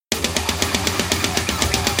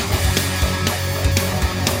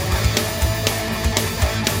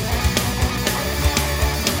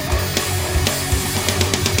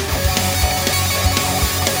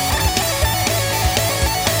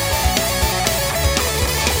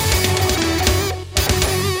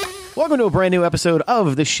Welcome to a brand new episode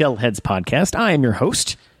of the Shellheads Podcast. I am your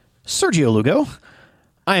host, Sergio Lugo.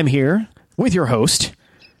 I am here with your host,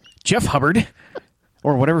 Jeff Hubbard,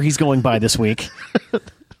 or whatever he's going by this week.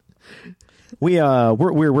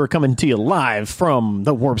 We're coming to you live from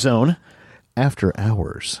the Warp Zone. After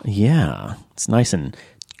hours. Yeah, it's nice and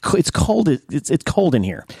it's cold. It's cold in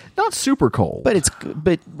here. Not super cold, but it's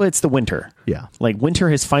the winter. Yeah, like winter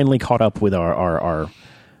has finally caught up with our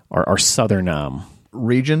southern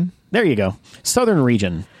region. There you go, southern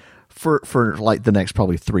region for like the next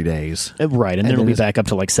probably 3 days, right? And then it'll be back up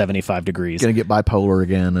to like 75 degrees. Gonna get bipolar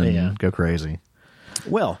again and go crazy.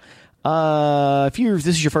 Well, if this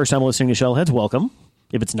is your first time listening to Shellheads, welcome.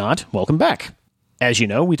 If it's not, welcome back. As you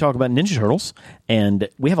know, we talk about Ninja Turtles, and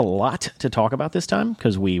we have a lot to talk about this time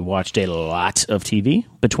because we watched a lot of TV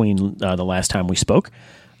between the last time we spoke.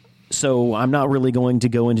 So I'm not really going to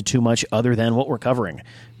go into too much other than what we're covering,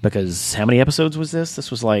 because how many episodes was this? This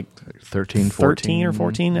was like 13 or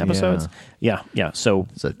 14 episodes. Yeah. So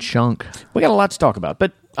it's a chunk. We got a lot to talk about,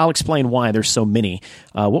 but I'll explain why there's so many.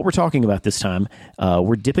 What we're talking about this time,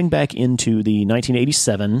 we're dipping back into the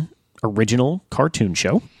 1987 original cartoon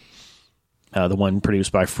show. The one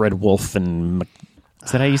produced by Fred Wolf and...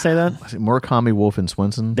 Is that how you say that? Murakami, Wolf, and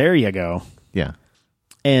Swenson. There you go. Yeah.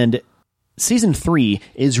 And season 3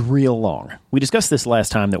 is real long. We discussed this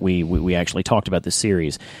last time that we actually talked about this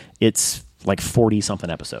series. It's like 40-something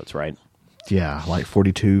episodes, right? Yeah, like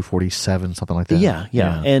 42, 47, something like that.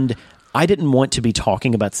 Yeah. And I didn't want to be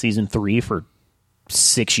talking about season 3 for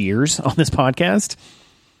 6 years on this podcast.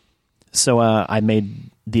 So I made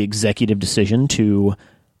the executive decision to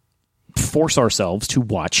force ourselves to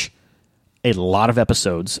watch a lot of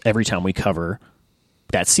episodes every time we cover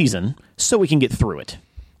that season so we can get through it.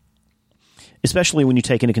 Especially when you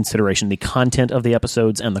take into consideration the content of the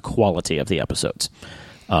episodes and the quality of the episodes.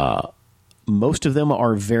 Most of them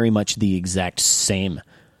are very much the exact same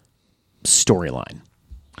storyline.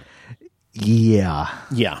 Yeah.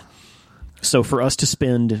 So for us to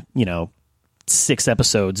spend, 6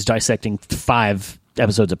 episodes dissecting 5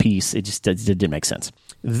 episodes apiece, it didn't make sense.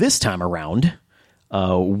 This time around,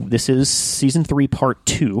 this is season 3, part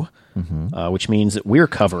 2, which means that we're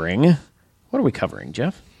covering... What are we covering,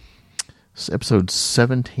 Jeff? It's episodes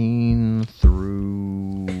 17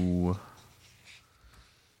 through...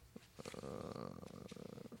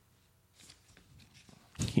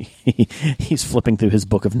 He's flipping through his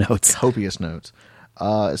book of notes. Copious notes.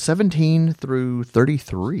 17 through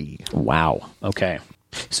 33. Wow. Okay.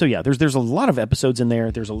 So yeah, there's a lot of episodes in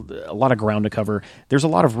there. There's a lot of ground to cover. There's a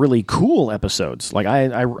lot of really cool episodes. Like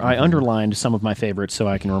I underlined some of my favorites so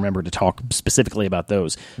I can remember to talk specifically about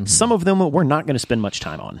those. Some of them we're not going to spend much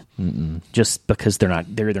time on, just because they're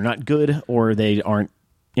either not good or they aren't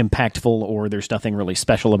impactful or there's nothing really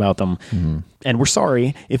special about them. And we're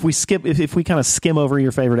sorry if we kind of skim over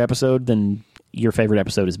your favorite episode, then your favorite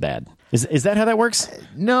episode is bad. Is that how that works?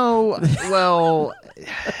 No. Well.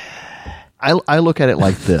 I look at it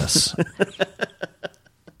like this.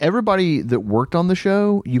 Everybody that worked on the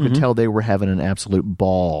show, you could tell they were having an absolute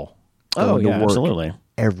ball going to work absolutely.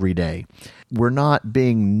 every day. We're not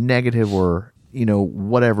being negative or,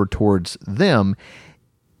 whatever towards them.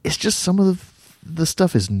 It's just some of the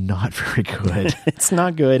stuff is not very good. It's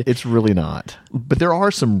not good. It's really not. But there are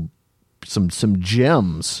some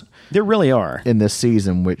gems. There really are. In this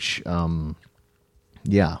season, which...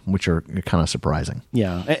 which are kind of surprising.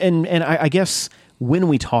 Yeah, and I guess when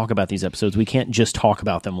we talk about these episodes, we can't just talk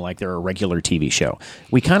about them like they're a regular TV show.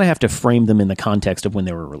 We kind of have to frame them in the context of when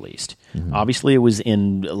they were released. Obviously, it was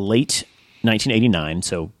in late 1989,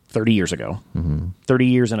 so 30 years ago. 30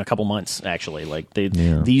 years and a couple months, actually. Like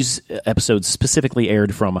these episodes specifically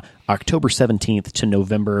aired from October 17th to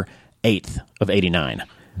November 8th of 89,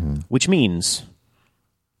 which means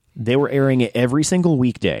they were airing it every single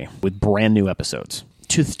weekday with brand new episodes.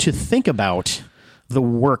 To think about the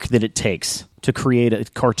work that it takes to create a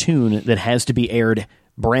cartoon that has to be aired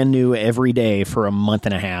brand new every day for a month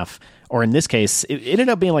and a half, or in this case, it ended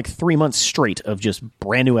up being like 3 months straight of just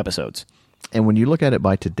brand new episodes. And when you look at it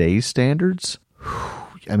by today's standards,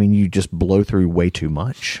 I mean, you just blow through way too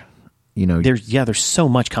much. There's so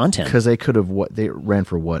much content. Because they could have, they ran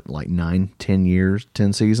for like 9-10 years,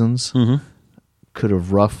 10 seasons? Could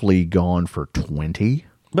have roughly gone for 20.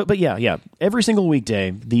 But yeah. Every single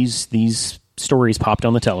weekday, these stories popped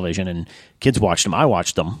on the television, and kids watched them. I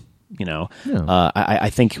watched them. I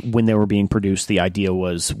think when they were being produced, the idea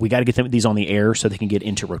was we got to get these on the air so they can get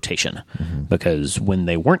into rotation. Because when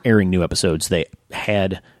they weren't airing new episodes, they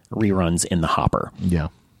had reruns in the hopper. Yeah,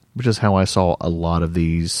 which is how I saw a lot of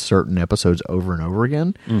these certain episodes over and over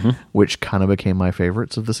again, which kind of became my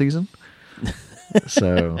favorites of the season.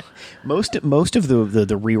 So most of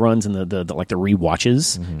the reruns and the like the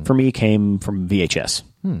rewatches for me came from VHS.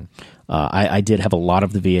 I did have a lot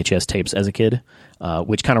of the VHS tapes as a kid,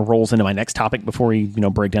 which kind of rolls into my next topic before we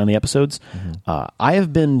break down the episodes. I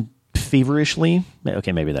have been feverishly,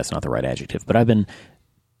 okay, maybe that's not the right adjective, but I've been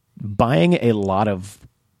buying a lot of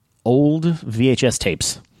old VHS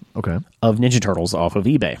tapes of Ninja Turtles off of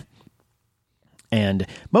eBay. And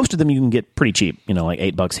most of them you can get pretty cheap, like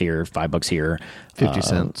 $8 here, $5 here, 50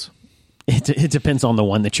 cents. It depends on the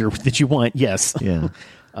one that you want. Yes. Yeah.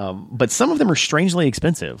 But some of them are strangely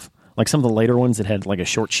expensive. Like some of the later ones that had like a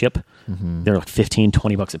short ship, they're like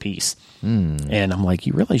 $15-$20 a piece. And I'm like,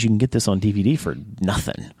 you realize you can get this on DVD for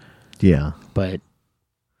nothing. Yeah. But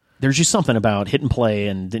there's just something about hit and play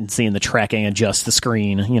and seeing the tracking adjust the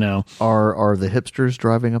screen, Are the hipsters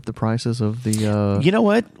driving up the prices of the You know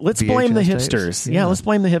what? Let's blame the VHS hipsters. tapes? Yeah, let's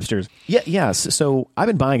blame the hipsters. Yes. So I've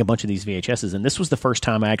been buying a bunch of these VHSs, and this was the first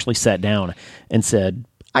time I actually sat down and said,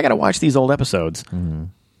 I got to watch these old episodes.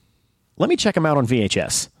 Let me check them out on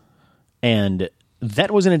VHS. And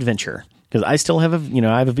that was an adventure because I still have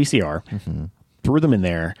I have a VCR. Threw them in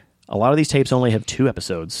there. A lot of these tapes only have 2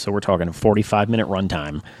 episodes, so we're talking a 45-minute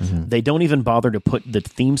runtime. They don't even bother to put the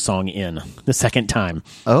theme song in the second time.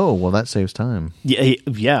 Oh, well, that saves time.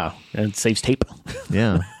 Yeah, it saves tape.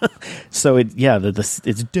 Yeah. So it's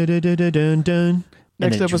dun dun.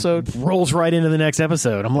 Next episode rolls right into the next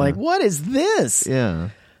episode. I'm like, what is this? Yeah.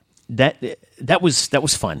 That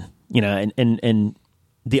was fun, and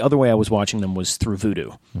the other way I was watching them was through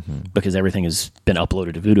Vudu because everything has been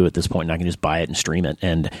uploaded to Vudu at this point, and I can just buy it and stream it.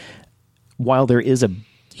 And while there is a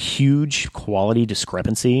huge quality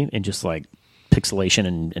discrepancy in just like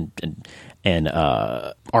pixelation and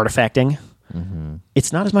artifacting,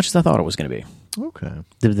 it's not as much as I thought it was going to be. Okay.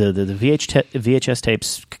 The VHS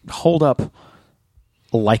tapes hold up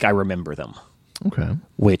like I remember them. Okay.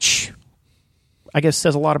 Which I guess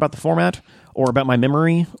says a lot about the format or about my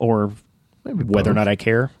memory or Maybe whether or both. not I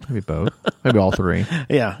care. Maybe both. Maybe all 3.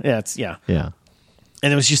 Yeah. Yeah.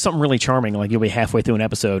 And it was just something really charming. Like you'll be halfway through an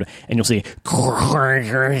episode and you'll see,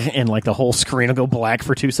 and like the whole screen will go black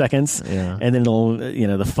for 2 seconds. Yeah. And then it'll,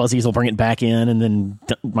 the fuzzies will bring it back in, and then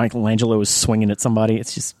Michelangelo is swinging at somebody.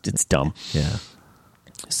 It's dumb. Yeah.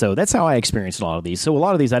 So that's how I experienced a lot of these. So a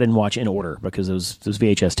lot of these I didn't watch in order because those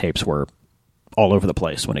VHS tapes were all over the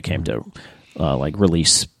place when it came to like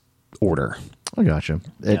release order. I gotcha.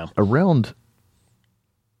 Yeah. Around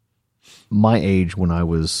my age when I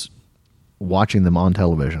was watching them on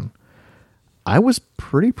television, I was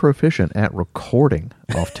pretty proficient at recording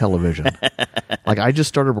off television. Like I just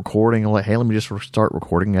started recording. I'm like, hey, let me just start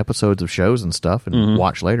recording episodes of shows and stuff and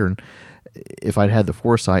watch later. And if I'd had the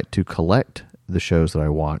foresight to collect the shows that I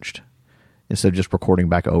watched instead of just recording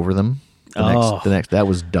back over them, the next that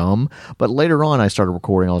was dumb. But later on, I started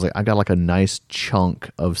recording. I was like, I got like a nice chunk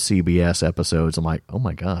of CBS episodes. I'm like, oh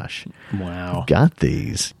my gosh, Wow. got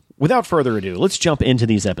these. Without further ado, let's jump into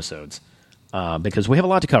these episodes because we have a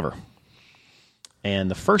lot to cover. And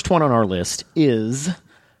the first one on our list is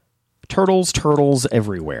Turtles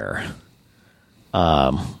Everywhere.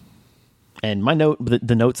 And my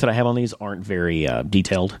the notes that I have on these aren't very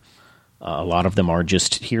detailed. A lot of them are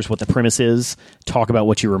just, here's what the premise is, talk about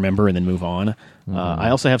what you remember, and then move on.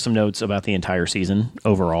 I also have some notes about the entire season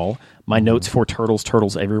overall. My notes for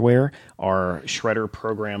Turtles Everywhere are Shredder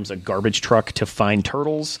programs a garbage truck to find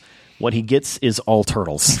turtles. What he gets is all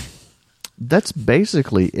turtles. That's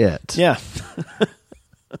basically it. Yeah.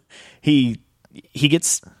 He's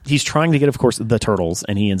trying to get, of course, the turtles,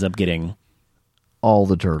 and he ends up getting All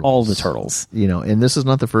the turtles. And this is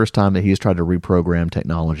not the first time that he's tried to reprogram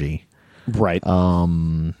technology. Right.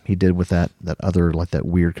 He did with that other, like that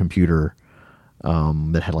weird computer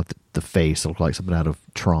that had like the face that looked like something out of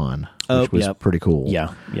Tron, which was pretty cool.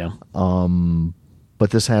 Yeah.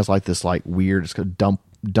 But this has like this like weird, it's called dump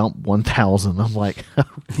 1000. I'm like,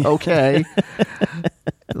 okay.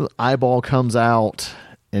 The eyeball comes out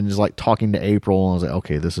and is like talking to April, and I was like,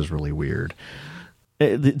 okay, this is really weird.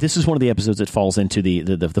 This is one of the episodes that falls into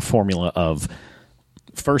the formula of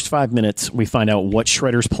first 5 minutes, we find out what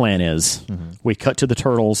Shredder's plan is. We cut to the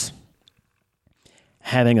turtles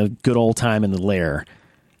having a good old time in the lair.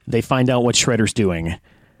 They find out what Shredder's doing.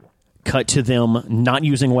 Cut to them not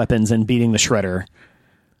using weapons and beating the Shredder.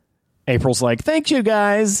 April's like, thank you,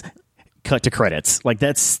 guys. Cut to credits. Like,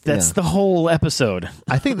 that's the whole episode.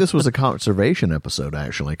 I think this was a conservation episode,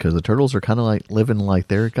 actually, because the turtles are kind of like living like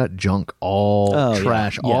they've got junk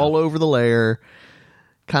trash all over the lair.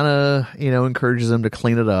 Kind of, encourages them to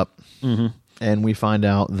clean it up. And we find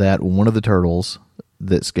out that one of the turtles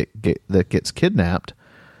that gets kidnapped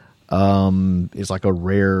is like a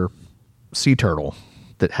rare sea turtle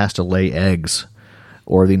that has to lay eggs,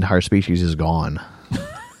 or the entire species is gone.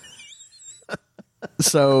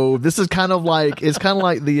 So this is kind of like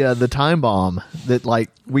the time bomb that like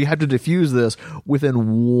we have to defuse this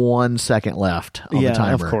within 1 second left on the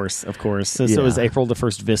timer. Of course. So is April the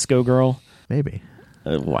first Visco girl? Maybe.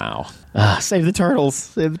 Wow. Save the turtles.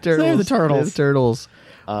 Save the turtles. Save the turtles. Save the turtles.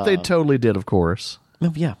 They totally did, of course.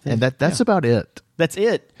 Oh, yeah. And that's about it. That's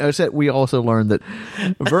it. Except we also learned that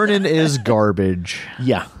Vernon is garbage.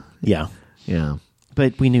 Yeah. Yeah. Yeah.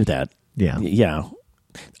 But we knew that. Yeah. Yeah.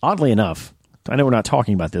 Oddly enough, I know we're not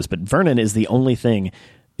talking about this, but Vernon is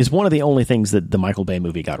one of the only things that the Michael Bay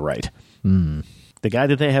movie got right. Mm. The guy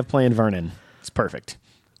that they have playing Vernon is perfect.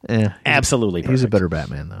 Absolutely perfect. He's a better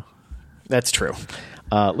Batman, though. That's true.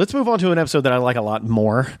 Let's move on to an episode that I like a lot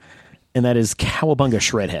more, and that is Cowabunga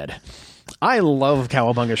Shredhead. I love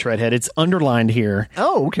Cowabunga Shredhead. It's underlined here.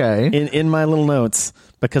 Oh, okay. In my little notes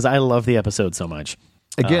because I love the episode so much.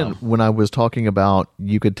 Again, when I was talking about,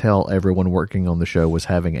 you could tell everyone working on the show was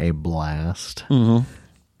having a blast. Mm-hmm.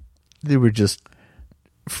 They were just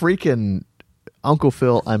freaking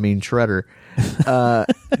Shredder,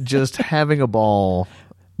 just having a ball.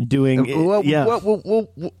 Doing it, yeah.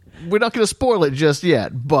 We're not going to spoil it just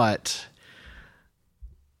yet, but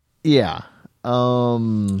yeah.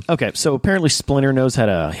 Okay, so apparently Splinter knows how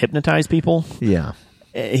to hypnotize people. Yeah.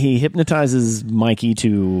 He hypnotizes Mikey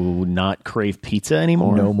to not crave pizza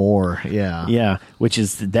anymore. No more, yeah. Yeah, which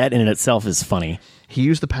is, that in itself is funny. He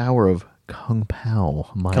used the power of Kung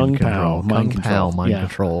Pao mind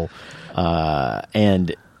control.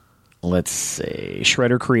 And let's say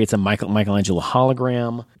Shredder creates a Michelangelo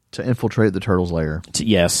hologram. To infiltrate the Turtles' lair. To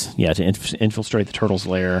infiltrate the Turtles'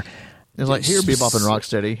 lair. It's like, here, Bebop and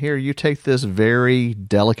Rocksteady, here, you take this very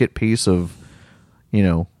delicate piece of,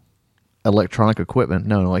 electronic equipment.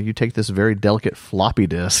 No, like you take this very delicate floppy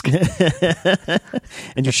disk and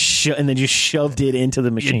just shoved it into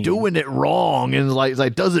the machine. You're doing it wrong, and it's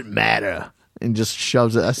like doesn't matter, and just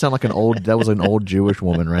shoves it. I sound like that was an old Jewish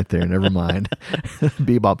woman right there. Never mind.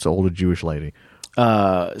 Bebop's an older Jewish lady.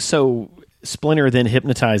 So Splinter then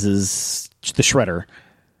hypnotizes the Shredder.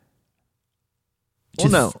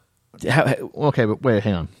 Okay, but wait,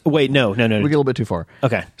 hang on. Wait, no. We get a little bit too far.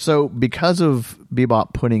 Okay. So because of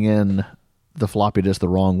Bebop putting in the floppy disk the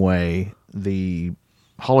wrong way, the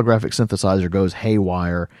holographic synthesizer goes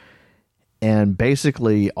haywire, and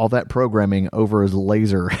basically all that programming over his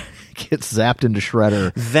laser gets zapped into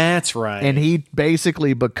Shredder. That's right. And he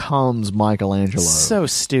basically becomes Michelangelo. So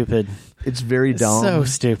stupid. It's very dumb. So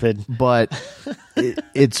stupid. But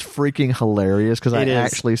it's freaking hilarious because I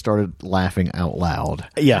actually started laughing out loud.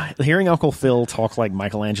 Yeah. Hearing Uncle Phil talk like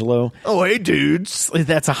Michelangelo. Oh, hey, dudes.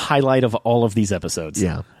 That's a highlight of all of these episodes.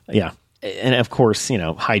 Yeah. Yeah. And of course,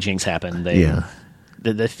 hijinks happen.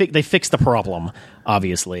 They fix the problem,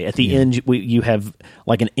 obviously. At the end, you have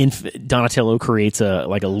like Donatello creates a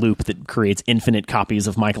loop that creates infinite copies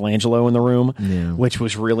of Michelangelo in the room, which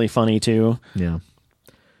was really funny too. Yeah.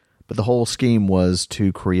 But the whole scheme was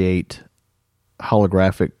to create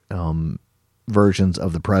holographic versions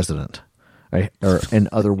of the president, right? and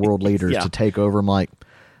other world leaders to take over. I'm like,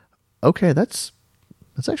 okay, that's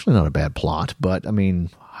actually not a bad plot, but I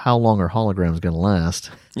mean, how long are holograms going to last?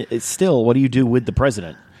 It's still, what do you do with the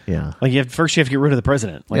president? Yeah, like you have to get rid of the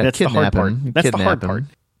president. Like that's the hard part. That's the hard part.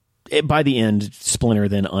 By the end, Splinter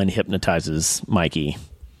then unhypnotizes Mikey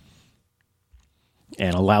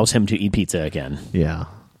and allows him to eat pizza again. Yeah.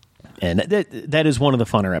 And that is one of the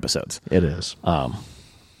funner episodes. It is. And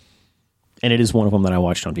it is one of them that I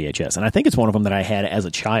watched on VHS. And I think it's one of them that I had as a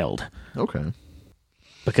child. Okay.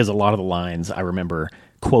 Because a lot of the lines I remember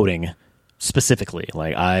quoting specifically.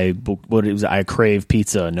 Like, I crave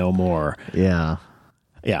pizza no more. Yeah.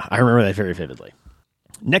 Yeah, I remember that very vividly.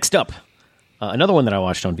 Next up, another one that I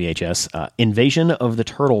watched on VHS, Invasion of the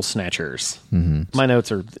Turtle Snatchers. Mm-hmm. My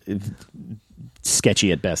notes are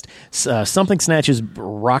sketchy at best. Something snatches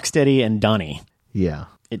Rocksteady and Donnie. Yeah.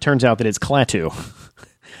 It turns out that it's Klaatu.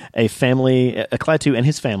 Klaatu and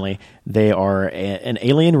his family, they are an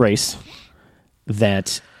alien race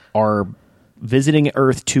that are visiting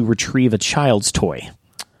Earth to retrieve a child's toy.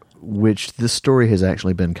 Which this story has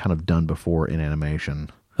actually been kind of done before in animation.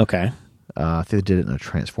 Okay. I think they did it in a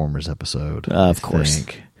Transformers episode. Of course.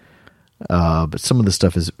 But some of the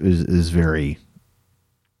stuff is very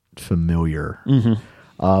familiar.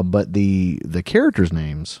 Mm-hmm. But the characters'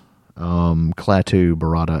 names, Klaatu,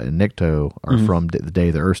 Barada, and Nikto, are from the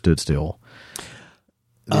day the Earth stood still.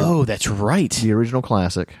 That's right. The original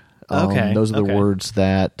classic. Okay. Those are the words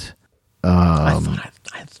that... I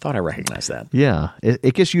thought I recognized that. Yeah.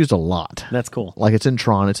 It gets used a lot. That's cool. Like it's in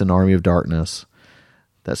Tron, it's an Army of Darkness.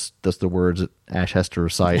 That's the words that Ash has to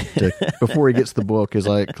recite before he gets the book. Is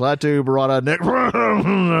like Klaatu Barada Nick.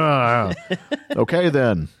 Okay,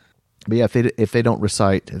 then. But yeah, if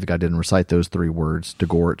the guy didn't recite those 3 words to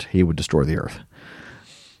Gort, he would destroy the Earth.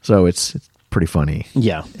 So it's pretty funny.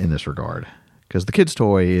 Yeah. In this regard, because the kid's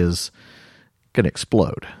toy is going to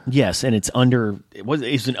explode. Yes, and it's under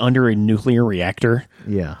a nuclear reactor.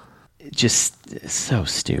 Yeah. Just so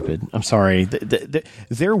stupid. I'm sorry.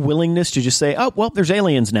 Their willingness to just say, "Oh, well, there's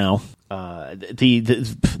aliens now."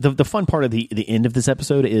 The fun part of the end of this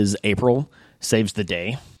episode is April saves the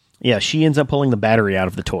day. Yeah, she ends up pulling the battery out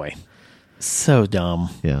of the toy. So dumb.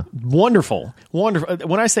 Yeah. Wonderful.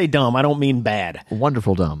 When I say dumb, I don't mean bad.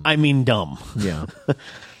 Wonderful dumb. I mean dumb. Yeah.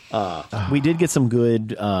 We did get some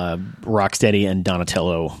good Rocksteady and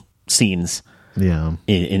Donatello scenes. Yeah.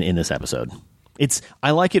 In this episode. I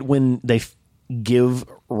like it when they give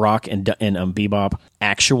Rock and Bebop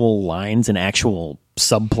actual lines and actual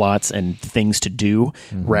subplots and things to do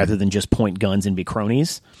rather than just point guns and be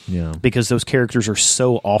cronies. Yeah. Because those characters are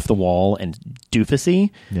so off the wall and doofusy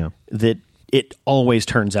that it always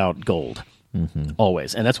turns out gold. Mm-hmm.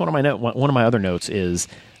 Always. And that's one of my other notes is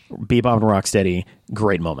Bebop and Rocksteady,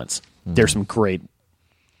 great moments. Mm-hmm. There's some great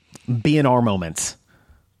B&R moments.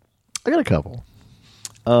 I got a couple.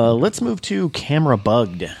 Let's move to Camera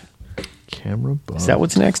Bugged. Camera Bugged. Is that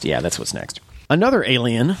what's next? Yeah, that's what's next. Another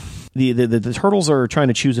alien. The turtles are trying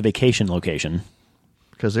to choose a vacation location.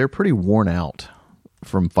 Because they're pretty worn out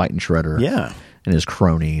from fighting Shredder. Yeah. And his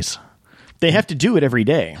cronies. They have to do it every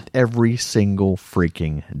day. Every single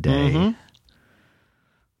freaking day. Mm-hmm.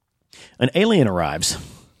 An alien arrives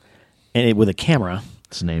with a camera.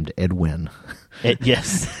 It's named Edwin.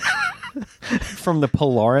 Yes. From the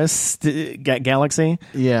Polaris galaxy.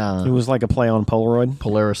 Yeah. It was like a play on Polaroid.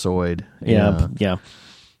 Polarisoid. Yeah.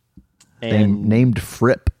 And named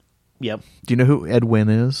Fripp. Yep. Do you know who Edwin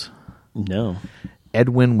is? No.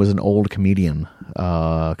 Edwin was an old comedic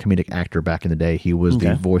actor back in the day. He was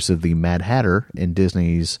the voice of the Mad Hatter in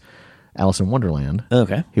Disney's Alice in Wonderland.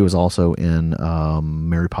 Okay. He was also in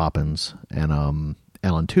Mary Poppins, and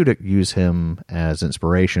Alan Tudyk used him as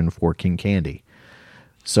inspiration for King Candy.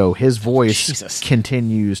 So his voice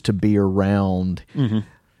continues to be around. Mm-hmm.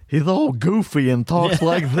 He's all goofy and talks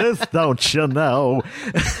like this, don't you know?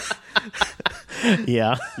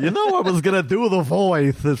 Yeah. You know I was going to do the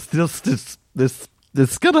voice. It's just,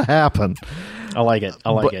 it's going to happen. I like it.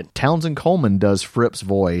 I like it. Townsend Coleman does Fripp's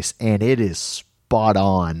voice, and it is spot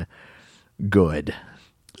on good.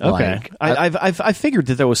 Okay. Like, I figured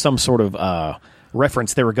that there was some sort of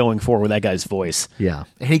reference they were going for with that guy's voice. Yeah.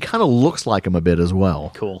 And he kind of looks like him a bit as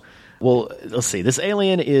well. Cool. Well, let's see. This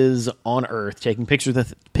alien is on Earth taking pictures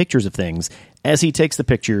of things. As he takes the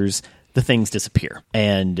pictures, the things disappear,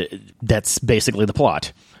 and that's basically the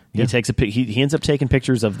plot. He takes he ends up taking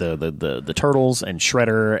pictures of the turtles and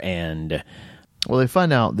Shredder, and well, they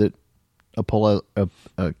find out that Shredder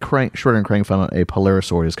and Krang found out a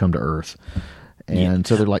Polarisoid has come to Earth. And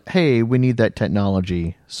so they're like, hey, we need that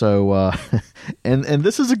technology. So, and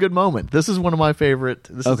this is a good moment. This is one of my favorite.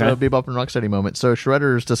 This is a Bebop and Rocksteady moment. So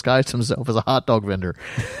Shredder's disguised himself as a hot dog vendor.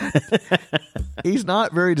 He's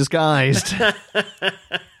not very disguised.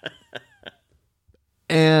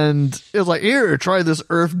 And it was like, here, try this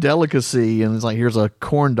Earth delicacy. And it's like, here's a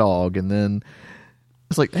corn dog. And then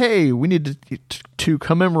it's like, hey, we need to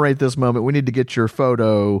commemorate this moment. We need to get your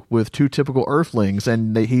photo with 2 typical Earthlings.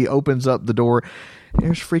 And he opens up the door.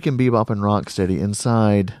 There's freaking Bebop and Rocksteady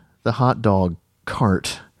inside the hot dog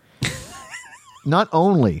cart. Not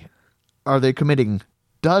only are they committing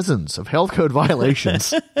dozens of health code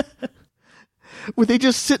violations, were they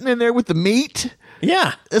just sitting in there with the meat?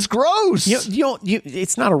 Yeah, it's gross.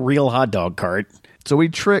 It's not a real hot dog cart. So he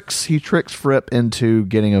tricks Fripp into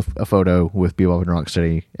getting a photo with Bebop and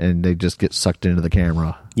Rocksteady, and they just get sucked into the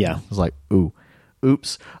camera. Yeah. It's like,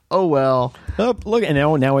 oops, oh well. Oh, look, and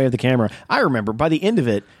now we have the camera. I remember, by the end of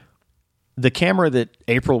it, the camera that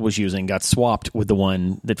April was using got swapped with the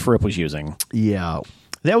one that Fripp was using. Yeah.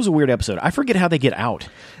 That was a weird episode. I forget how they get out.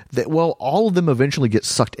 All of them eventually get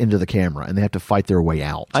sucked into the camera, and they have to fight their way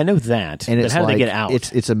out. I know that, and but how do they get out?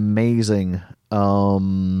 It's amazing.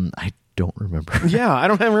 I don't remember. Yeah, I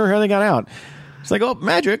don't remember how they got out. It's like, oh,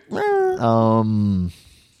 magic. Because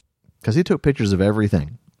he took pictures of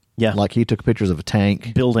everything. Yeah. Like he took pictures of a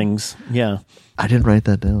tank. Buildings. Yeah. I didn't write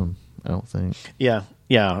that down, I don't think. Yeah.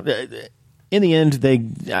 Yeah. In the end,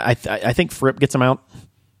 I think Fripp gets them out.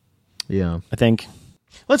 Yeah. I think.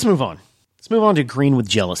 Let's move on. Let's move on to Green with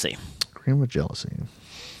Jealousy. Green with Jealousy.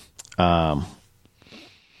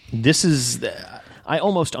 This is... I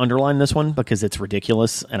almost underlined this one because it's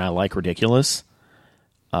ridiculous, and I like ridiculous.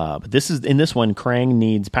 But in this one, Krang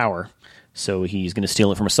needs power, so he's going to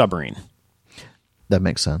steal it from a submarine. That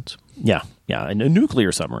makes sense. Yeah, a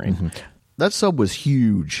nuclear submarine. Mm-hmm. That sub was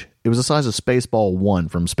huge. It was the size of Spaceball 1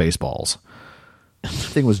 from Spaceballs. The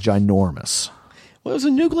thing was ginormous. Well, it was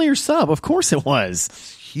a nuclear sub. Of course it was.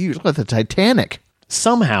 Huge. Look at the Titanic.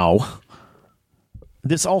 Somehow,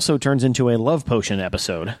 this also turns into a love potion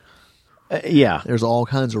episode. Yeah. There's all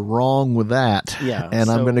kinds of wrong with that. Yeah. And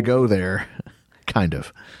I'm going to go there. Kind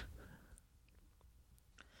of.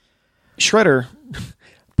 Shredder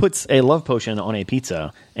puts a love potion on a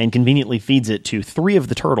pizza and conveniently feeds it to 3 of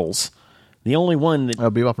the turtles. The only one that...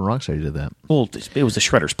 Bebop and Rocksteady did that. Well, it was the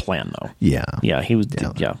Shredder's plan, though. Yeah. Yeah, he was...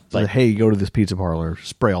 Yeah. Like, hey, go to this pizza parlor,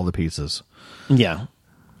 spray all the pizzas. Yeah.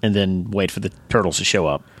 And then wait for the turtles to show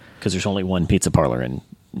up, because there's only one pizza parlor in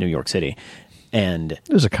New York City. And...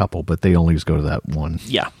 There's a couple, but they only just go to that one.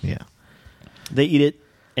 Yeah. Yeah. They eat it,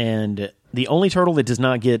 and the only turtle that does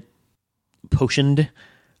not get potioned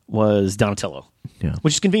was Donatello. Yeah.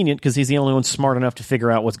 Which is convenient, because he's the only one smart enough to figure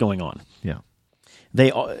out what's going on. Yeah.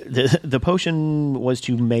 The potion was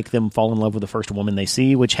to make them fall in love with the first woman they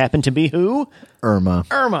see, which happened to be who? Irma.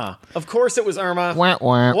 Of course it was Irma. Wah,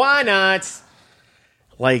 wah. Why not?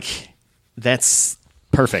 Like, that's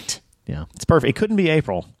perfect. Yeah. It's perfect. It couldn't be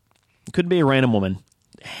April. It couldn't be a random woman.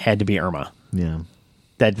 It had to be Irma. Yeah.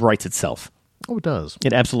 That writes itself. Oh, it does.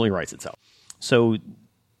 It absolutely writes itself. So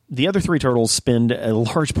the other 3 turtles spend a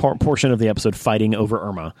large portion of the episode fighting over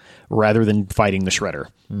Irma rather than fighting the Shredder.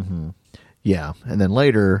 Mm-hmm. Yeah, and then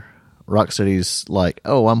later, Rocksteady's like,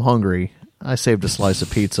 "Oh, I'm hungry. I saved a slice of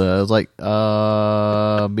pizza." I was like,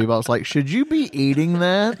 Bebop's like, "Should you be eating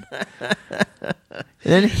that?" And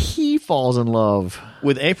then he falls in love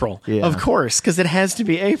With April. Yeah. Of course, because it has to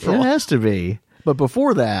be April. It has to be. But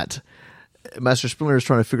before that, Master Splinter is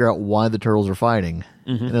trying to figure out why the turtles are fighting.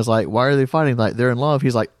 Mm-hmm. And it's like, why are they fighting? Like, they're in love.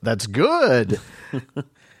 He's like, that's good.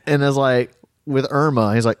 And it's like, with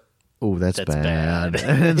Irma, he's like, oh, that's bad.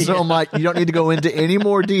 And so I'm like, you don't need to go into any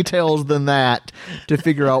more details than that to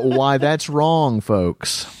figure out why that's wrong,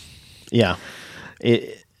 folks. Yeah.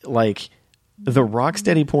 Like, the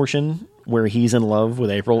Rocksteady portion where he's in love with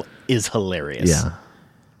April is hilarious. Yeah.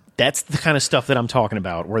 That's the kind of stuff that I'm talking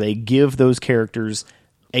about, where they give those characters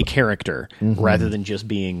a character rather than just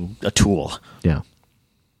being a tool. Yeah.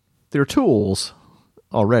 They're tools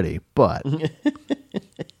already, but...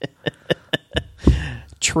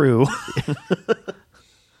 True.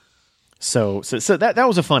 So that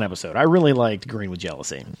was a fun episode. I really liked Green with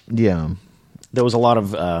Jealousy. Yeah. There was a lot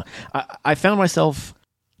of... I found myself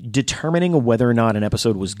determining whether or not an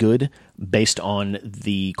episode was good based on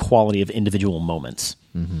the quality of individual moments.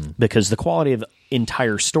 Mm-hmm. Because the quality of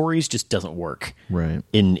entire stories just doesn't work right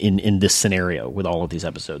in this scenario with all of these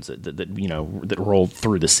episodes that rolled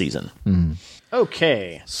through this season. Mm.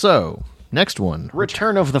 Okay. So, next one.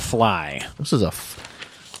 Return of the Fly.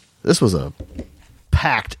 This was a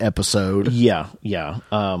packed episode. Yeah.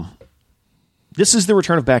 This is the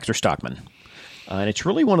return of Baxter Stockman. And it's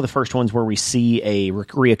really one of the first ones where we see a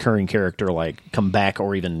reoccurring character like come back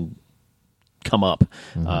or even come up.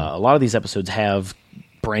 Mm-hmm. A lot of these episodes have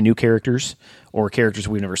brand new characters or characters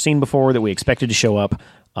we've never seen before that we expected to show up.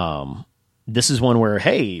 This is one where,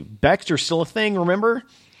 hey, Baxter's still a thing, remember?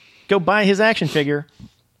 Go buy his action figure.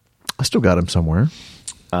 I still got him somewhere.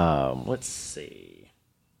 Let's see.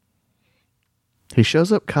 He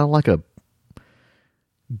shows up kind of like a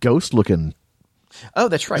ghost-looking... Oh,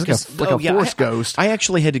 that's right. Like a force ghost. I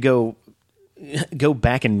actually had to go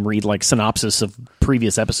back and read like synopsis of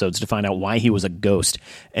previous episodes to find out why he was a ghost,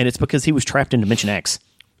 and it's because he was trapped in Dimension X.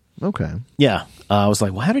 Okay. Yeah, I was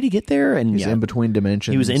like, well, how did he get there? And he's in between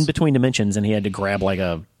dimensions. He was in between dimensions, and he had to grab like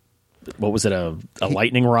a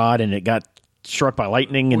lightning rod, and it got struck by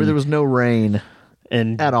lightning, and where there was no rain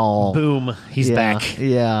and at all. Boom, he's back.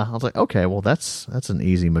 Yeah, I was like, okay, well, that's an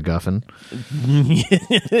easy MacGuffin.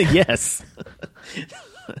 Yes.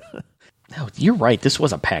 No, you're right. This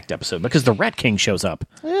was a packed episode because the Rat King shows up.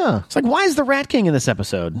 Yeah. It's like, why is the Rat King in this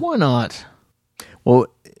episode? Why not? Well,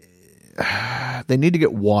 they need to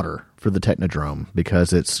get water for the Technodrome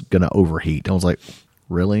because it's going to overheat. I was like,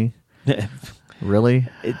 really? Really?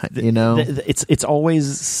 It's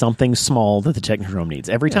always something small that the Technodrome needs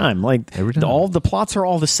every time. Like every time. All the plots are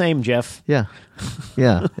all the same, Jeff. Yeah.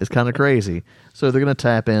 It's kind of crazy. So they're going to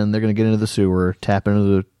tap in. They're going to get into the sewer, tap into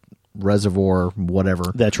the reservoir,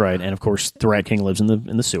 whatever. That's right. And of course, the Rat King lives in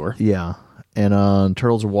the sewer. Yeah. And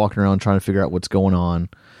turtles are walking around trying to figure out what's going on.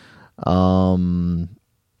 And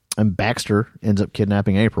Baxter ends up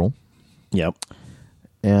kidnapping April. Yep.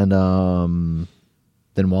 And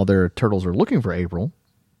then while their turtles are looking for April,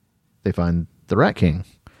 they find the Rat King.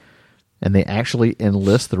 And they actually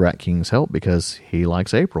enlist the Rat King's help because he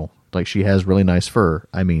likes April. Like, she has really nice fur.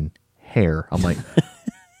 I mean, hair. I'm like,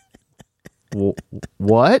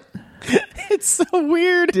 what? It's so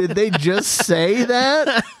weird. Did they just say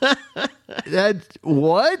that?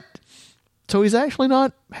 What? So he's actually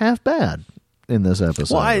not half bad in this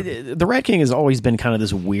episode. Well, the Rat King has always been kind of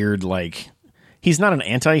this weird, like, he's not an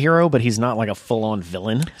anti-hero, but he's not like a full-on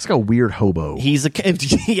villain. He's like a weird hobo. He's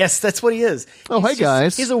yes, that's what he is. Oh, hey,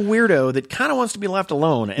 guys. He's a weirdo that kind of wants to be left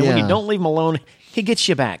alone, and when you don't leave him alone, he gets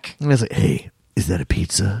you back. And he's like, hey, is that a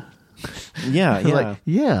pizza? Yeah, yeah. Like,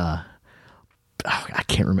 yeah. Oh, I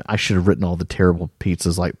can't remember. I should have written all the terrible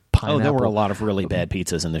pizzas, like pineapple. Oh, there were a lot of really bad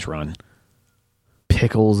pizzas in this run.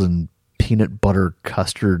 Pickles and peanut butter,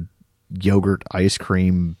 custard, yogurt, ice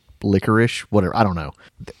cream, licorice, whatever. I don't know.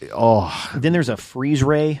 Oh, Then there's a freeze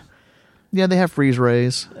ray. yeah, they have freeze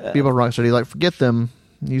rays. People at Rocksteady like, forget them.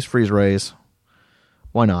 Use freeze rays.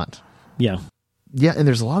 Why not? Yeah. Yeah, and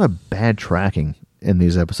there's a lot of bad tracking in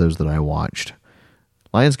these episodes that I watched.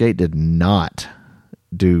 Lionsgate did not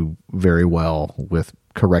do very well with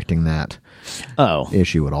correcting that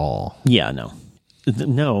issue at all. Yeah, no.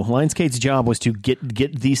 No, Lionsgate's job was to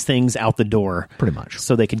get these things out the door. Pretty much.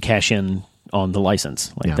 So they could cash in on the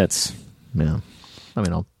license. Like, Yeah. that's... Yeah. I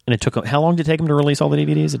mean, And it took... How long did it take them to release all the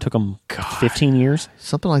DVDs? It took them 15 years?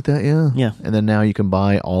 something like that, yeah. Yeah. And then now you can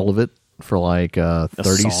buy all of it for like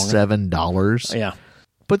 $37. Yeah.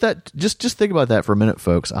 But that just think about that for a minute,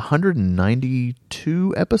 folks.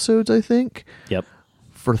 192 episodes, I think, Yep.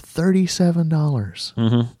 for $37.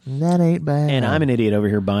 Mm-hmm. That ain't bad. And I'm an idiot over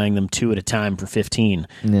here buying them 2 at a time for 15.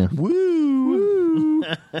 Yeah. Woo!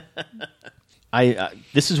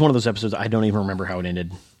 This is one of those episodes I don't even remember how it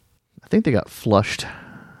ended. I think they got flushed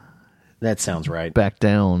That sounds right. back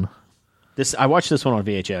down. I watched this one on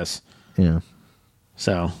VHS. Yeah.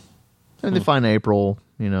 So, And they find April,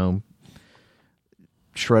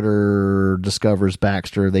 Shredder discovers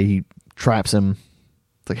Baxter. He traps him.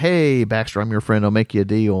 It's like, hey, Baxter, I'm your friend. I'll make you a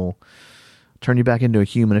deal. Turn you back into a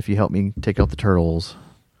human if you help me take out the turtles.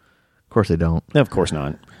 Of course they don't. of course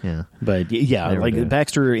not. Yeah. But yeah, Never like do.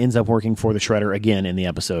 Baxter ends up working for the Shredder again in the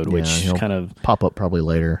episode, which he'll kind of pop up probably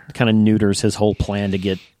later. neuters his whole plan to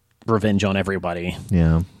get revenge on everybody.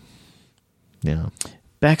 Yeah. Yeah.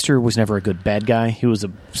 Baxter was never a good bad guy. He was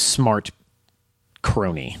a smart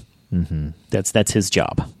crony. Mm-hmm. That's his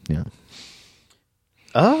job. Yeah.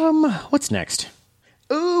 What's next?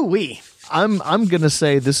 Ooh-wee. I'm gonna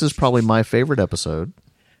say this is probably my favorite episode.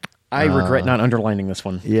 I regret not underlining this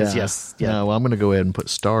one. 'Cause Yes. Yeah. No, well, I'm gonna go ahead and put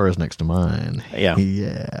stars next to mine. Yeah.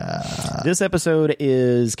 Yeah. This episode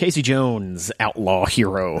is Casey Jones, Outlaw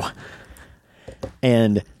Hero.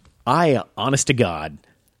 And I, honest to God,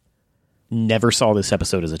 never saw this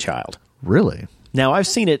episode as a child. Really? Now, I've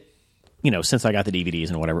seen it, since I got the DVDs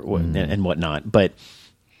and whatever and whatnot. But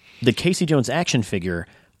the Casey Jones action figure,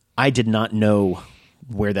 I did not know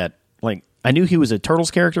where that... Like, I knew he was a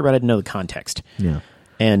Turtles character, but I didn't know the context. Yeah.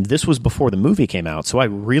 And this was before the movie came out, so I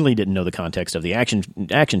really didn't know the context of the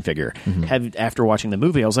action figure. After watching the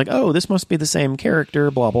movie, I was like, oh, this must be the same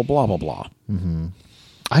character, blah, blah, blah, blah, blah. Mm-hmm.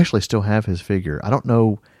 I actually still have his figure. I don't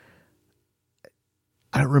know...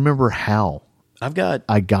 I don't remember how I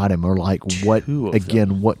got him, or like what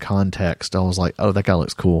context. I was like, oh, that guy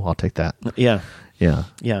looks cool. I'll take that. Yeah. Yeah.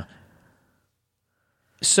 Yeah.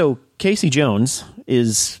 So Casey Jones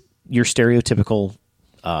is your stereotypical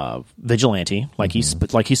vigilante, like he's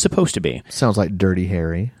supposed to be. Sounds like Dirty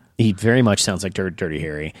Harry. He very much sounds like Dirty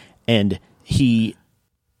Harry, and he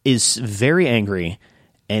is very angry,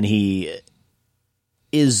 and he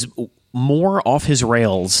is more off the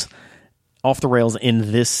rails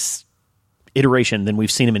in this iteration than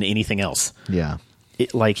we've seen him in anything else. Yeah.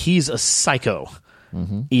 He's a psycho.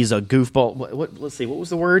 Mm-hmm. He's a goofball. Let's see. What was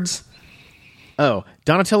the words? Oh,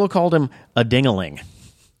 Donatello called him a ding-a-ling.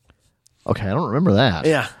 Okay, I don't remember that.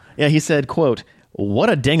 Yeah. Yeah, he said, quote, "What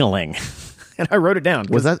a ding-a-ling." And I wrote it down.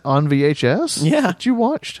 Was that on VHS? Yeah. That you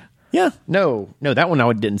watched? Yeah. No, that one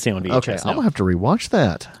I didn't see on VHS. Okay, no. I'm going to have to rewatch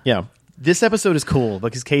that. Yeah. This episode is cool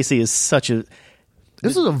because Casey is such a...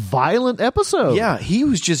 This is a violent episode. Yeah, he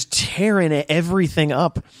was just tearing everything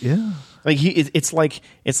up. Yeah. Like it's like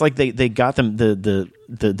they got them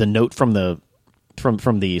the note from the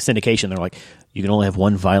syndication. They're like, you can only have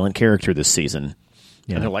one violent character this season.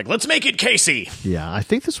 Yeah. And they're like, let's make it Casey. Yeah, I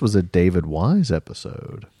think this was a David Wise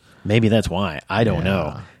episode. Maybe that's why. I don't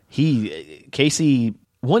know. Casey.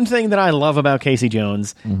 One thing that I love about Casey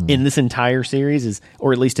Jones in this entire series is,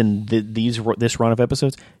 or at least in this run of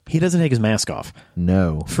episodes, he doesn't take his mask off.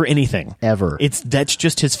 No. For anything. Ever. That's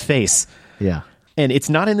just his face. Yeah. And it's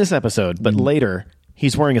not in this episode, but later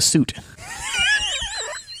he's wearing a suit.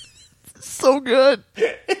 so good.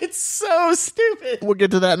 It's so stupid. We'll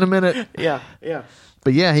get to that in a minute. Yeah.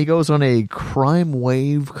 But yeah, he goes on a crime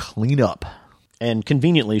wave cleanup. And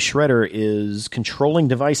conveniently, Shredder is controlling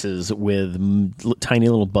devices with tiny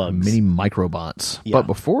little bugs. Mini microbots. Yeah. But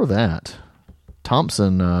before that,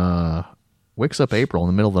 Thompson wakes up April in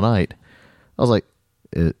the middle of the night. I was like,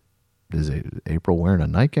 is April wearing a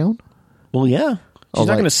nightgown? Well, yeah. She's not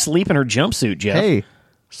like, going to sleep in her jumpsuit, Jeff. Hey,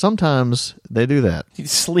 sometimes they do that. You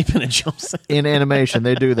sleep in a jumpsuit. In animation,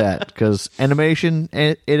 they do that because animation,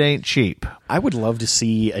 it ain't cheap. I would love to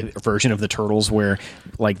see a version of the Turtles where,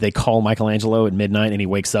 like, they call Michelangelo at midnight and he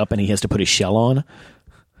wakes up and he has to put his shell on.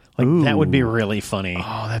 Like, that would be really funny.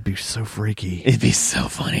 Oh, that'd be so freaky. It'd be so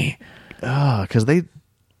funny. Because they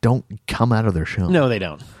don't come out of their shell. No, they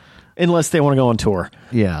don't. Unless they want to go on tour.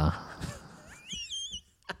 Yeah.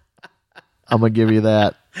 I'm going to give you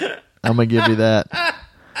that.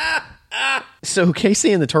 So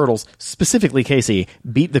Casey and the Turtles, specifically Casey,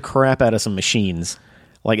 beat the crap out of some machines.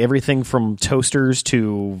 Like everything from toasters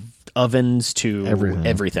to ovens to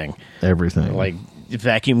everything. Like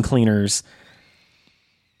vacuum cleaners.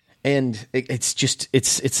 And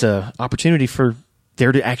it's a opportunity for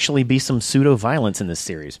there to actually be some pseudo violence in this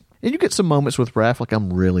series. And you get some moments with Raph, like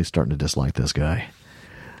I'm really starting to dislike this guy.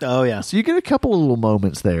 Oh yeah. So you get a couple of little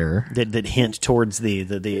moments there that hint towards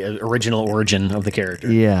the original origin of the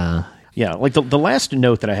character. Yeah. Yeah, like the last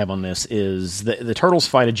note that I have on this is the Turtles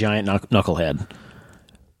fight a giant knucklehead.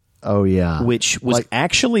 Oh yeah. Which was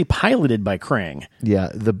actually piloted by Krang. Yeah,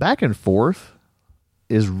 the back and forth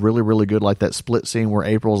is really, really good. Like that split scene where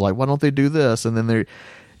April's like, why don't they do this? And then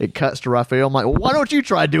it cuts to Raphael. I'm like, well, why don't you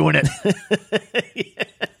try doing it?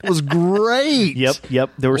 It was great. Yep.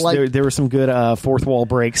 There were some good fourth wall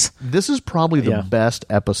breaks. This is probably the best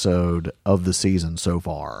episode of the season so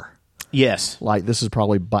far. Yes. Like this is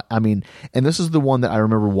probably, and this is the one that I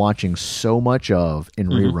remember watching so much of in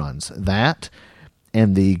reruns. That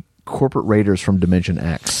and the Corporate Raiders from Dimension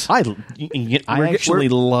X. I actually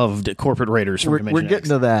loved Corporate Raiders from Dimension X. We're getting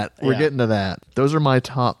to that. We're getting to that. Those are my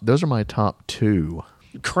top two.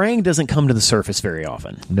 Krang doesn't come to the surface very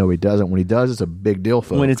often. No, he doesn't. When he does, it's a big deal,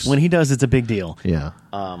 folks. When he does, it's a big deal. Yeah.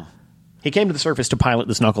 He came to the surface to pilot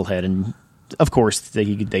this knucklehead, and of course they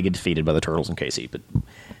get defeated by the Turtles and Casey. But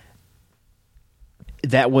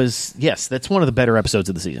that's one of the better episodes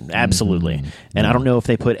of the season, absolutely. Mm-hmm. And I don't know if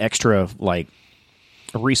they put extra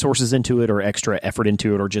resources into it or extra effort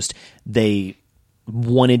into it, or just they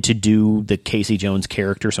wanted to do the Casey Jones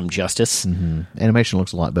character some justice. Mm-hmm. Animation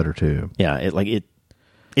looks a lot better too. Yeah,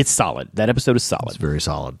 it's solid. That episode is solid. It's very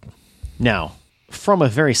solid. Now, from a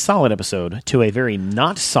very solid episode to a very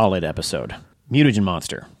not solid episode, Mutagen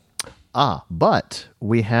Monster. But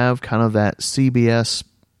we have kind of that CBS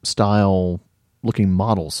style looking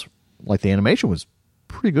models. Like the animation was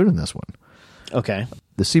pretty good in this one. Okay.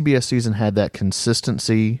 The CBS season had that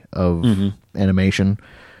consistency of animation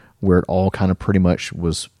where it all kind of pretty much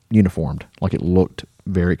was uniformed. Like it looked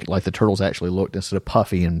like the Turtles actually looked, instead of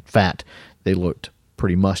puffy and fat, they looked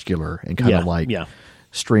pretty muscular and kind of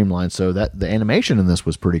streamlined. So that the animation in this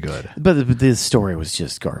was pretty good. But the story was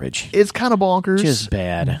just garbage. It's kind of bonkers. Just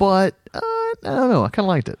bad. But I don't know. I kind of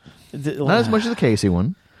liked it. Not as much as the Casey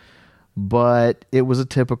one, but it was a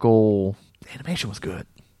typical... The animation was good.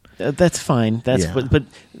 That's fine. But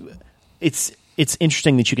it's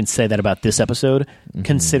interesting that you can say that about this episode,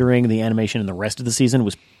 considering the animation in the rest of the season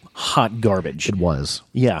was hot garbage. It was.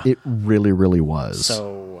 Yeah. It really, really was.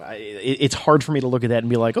 So it's hard for me to look at that and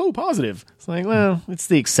be like, oh, positive. It's like, well, it's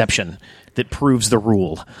the exception that proves the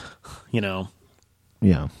rule,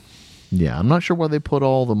 Yeah. Yeah, I'm not sure why they put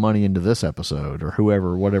all the money into this episode or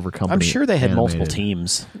whatever company. I'm sure they had multiple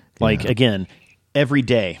teams. Again, every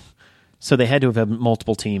day. So they had to have had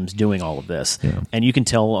multiple teams doing all of this. Yeah. And you can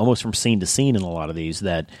tell almost from scene to scene in a lot of these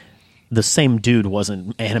that the same dude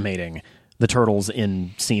wasn't animating the Turtles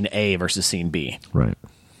in scene A versus scene B. Right.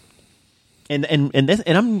 And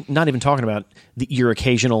I'm not even talking about your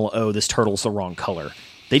occasional, this turtle's the wrong color.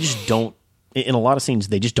 They just don't, in a lot of scenes,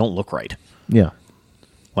 they just don't look right. Yeah.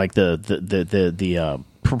 Like the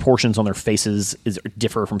proportions on their faces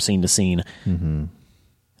differ from scene to scene. Mm-hmm.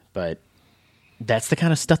 But that's the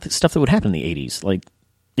kind of stuff that would happen in the 80s. Like,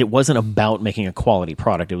 it wasn't about making a quality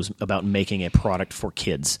product. It was about making a product for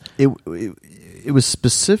kids. It was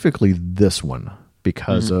specifically this one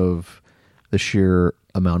because of the sheer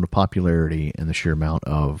amount of popularity and the sheer amount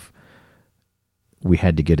of we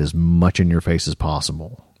had to get as much in your face as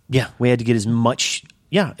possible. Yeah, we had to get as much...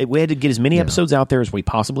 Yeah, we had to get as many episodes out there as we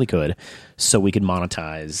possibly could so we could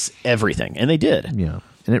monetize everything. And they did. Yeah.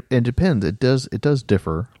 And it depends. It does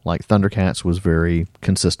differ. Like Thundercats was very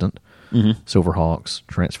consistent. Silverhawks,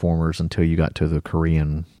 Transformers, until you got to the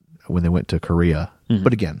Korean, when they went to Korea.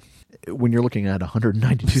 But again, when you're looking at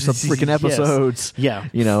 192 some freaking episodes, Yeah.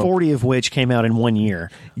 40 of which came out in 1 year.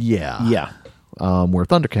 Yeah. Yeah. Where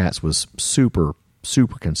Thundercats was super,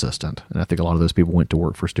 super consistent. And I think a lot of those people went to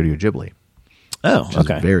work for Studio Ghibli. Oh, Which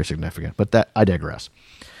is very significant. But that, I digress.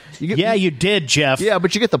 You did, Jeff. Yeah,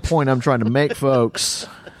 but you get the point I'm trying to make, folks.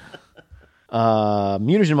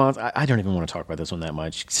 Mutagen Monster. I don't even want to talk about this one that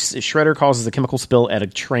much. Shredder causes a chemical spill at a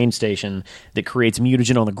train station that creates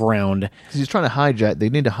mutagen on the ground. He's trying to hijack. They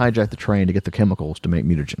need to hijack the train to get the chemicals to make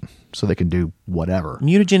mutagen, so they can do whatever.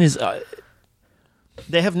 Mutagen is.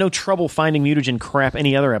 They have no trouble finding mutagen crap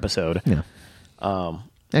any other episode. Yeah.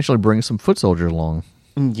 Actually, bring some foot soldiers along.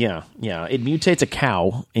 Yeah. It mutates a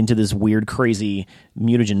cow into this weird, crazy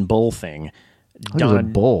mutagen bull thing. It was a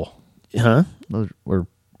bull, huh? Or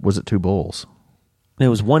was it two bulls? It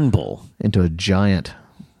was one bull. Into a giant.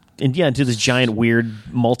 Into this giant, weird,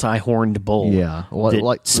 multi-horned bull. Yeah. Well,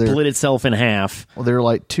 that split itself in half. Well,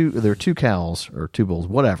 they're two cows or two bulls,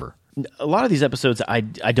 whatever. A lot of these episodes, I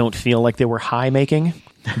don't feel like they were high-making.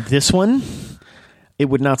 This one, it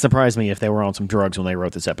would not surprise me if they were on some drugs when they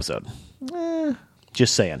wrote this episode.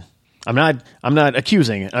 Just saying. I'm not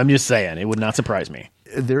accusing. I'm just saying. It would not surprise me.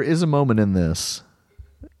 There is a moment in this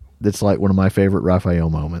that's like one of my favorite Raphael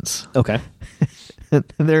moments. Okay.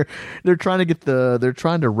 they're trying to they're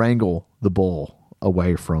trying to wrangle the bull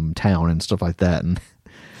away from town and stuff like that, and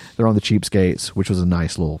they're on the cheapskates, which was a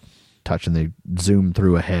nice little touch, and they zoom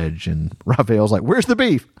through a hedge, and Raphael's like, "Where's the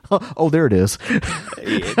beef?" Oh, there it is.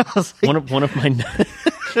 One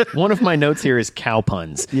of my notes here is cow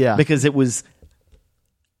puns. Yeah, because it was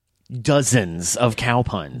dozens of cow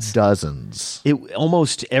puns. Dozens.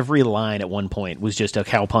 Almost every line at one point was just a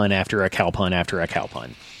cow pun after a cow pun after a cow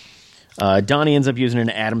pun. Donnie ends up using an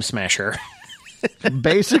atom smasher.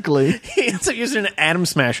 Basically, he ends up using an atom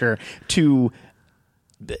smasher to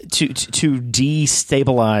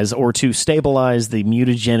destabilize or to stabilize the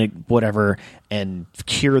mutagenic whatever and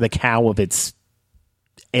cure the cow of its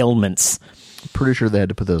ailments. Pretty sure they had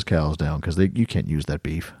to put those cows down because you can't use that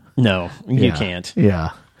beef. No, you can't.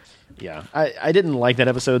 Yeah. Yeah, I didn't like that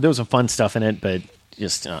episode. There was some fun stuff in it, but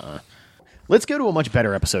just Let's go to a much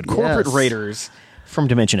better episode. Corporate Raiders from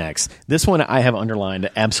Dimension X. This one I have underlined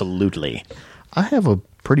absolutely. I have a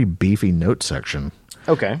pretty beefy note section.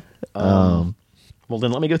 Okay. Well,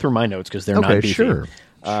 then let me go through my notes because they're not beefy. Sure.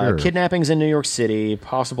 Kidnappings in New York City.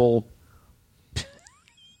 Possible.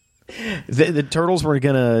 The turtles were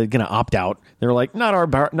gonna opt out. They were like, not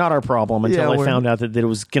our problem until they found out that it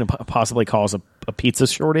was gonna possibly cause a pizza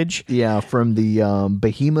shortage. Yeah, from the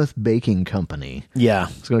Behemoth Baking Company. Yeah,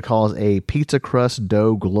 it's gonna cause a pizza crust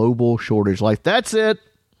dough global shortage. Like, that's it.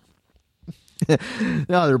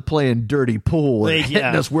 Now they're playing dirty pool and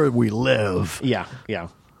hitting us where we live. Yeah.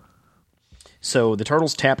 So the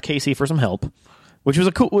turtles tap Casey for some help, which was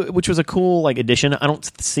a cool like addition. I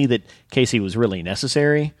don't see that Casey was really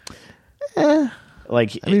necessary.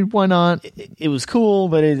 Like, I mean, why not? It was cool,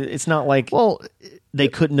 but it's not like they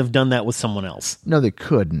couldn't have done that with someone else. No, they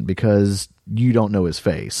couldn't, because you don't know his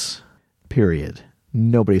face. Period.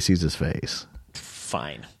 Nobody sees his face.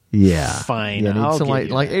 Fine. Yeah. Fine. Yeah, I'll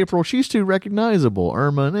like April, she's too recognizable.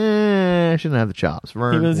 Irma, she doesn't have the chops.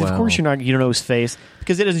 Vern, of course you don't know his face,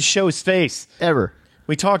 because it doesn't show his face. Ever.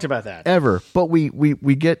 We talked about that. Ever. But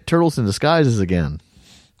we get turtles in disguises again.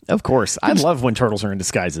 Of course. I love when turtles are in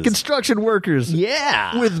disguises. Construction workers.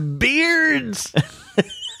 Yeah. With beards.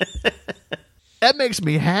 That makes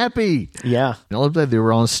me happy. Yeah. I love that they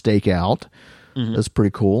were on stakeout. Mm-hmm. That's pretty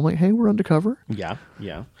cool. I'm like, hey, we're undercover. Yeah.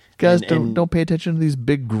 Guys, don't pay attention to these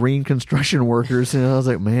big green construction workers. I was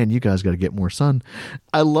like, man, you guys got to get more sun.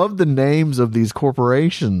 I love the names of these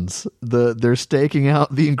corporations. They're staking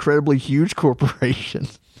out the incredibly huge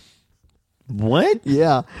corporations. What?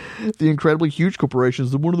 Yeah. The incredibly huge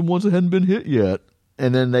corporations are one of the ones that hadn't been hit yet.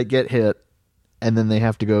 And then they get hit. And then they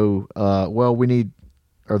have to go,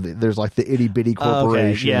 there's like the itty bitty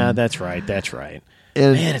corporation. Okay. Yeah, that's right.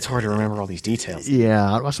 And, man, it's hard to remember all these details.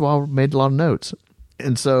 Yeah. That's why I made a lot of notes.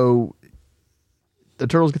 And so the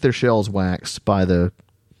turtles get their shells waxed by the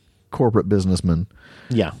corporate businessmen.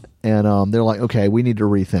 Yeah. And they're like, okay, we need to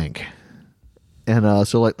rethink. And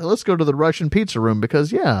so, like, let's go to the Russian pizza room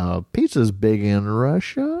because, pizza's big in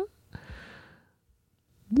Russia.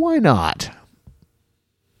 Why not?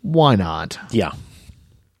 Yeah.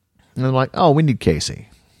 And they're like, oh, we need Casey.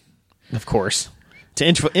 Of course.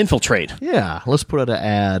 To infiltrate. Yeah. Let's put out an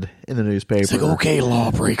ad in the newspaper. It's like, okay,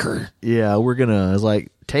 lawbreaker. Yeah, we're going to, it's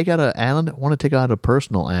like, I want to take out a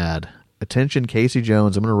personal ad. Attention, Casey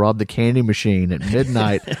Jones. I'm going to rob the candy machine at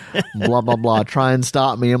midnight. Blah, blah, blah. Try and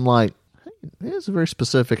stop me. I'm like, It's very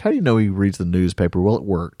specific. How do you know he reads the newspaper? Well, it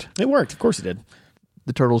worked. It worked. Of course it did.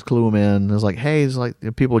 The turtles clue him in. It's like, hey, it's like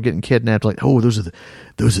people are getting kidnapped. Like, oh, those are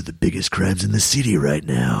the biggest crabs in the city right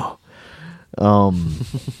now.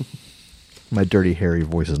 My dirty Harry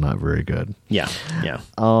voice is not very good. Yeah.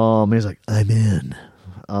 He's like, I'm in.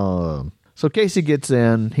 So Casey gets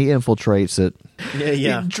in. He infiltrates it.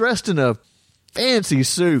 Yeah. He's dressed in a fancy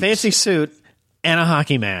suit. And a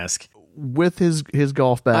hockey mask. With his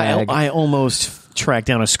golf bag. I almost tracked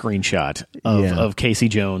down a screenshot of Casey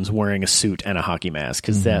Jones wearing a suit and a hockey mask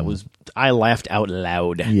because I laughed out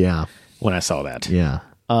loud when I saw that. Yeah.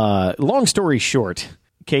 Long story short,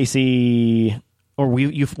 Casey, or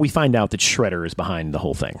we find out that Shredder is behind the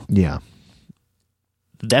whole thing. Yeah.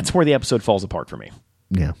 That's where the episode falls apart for me.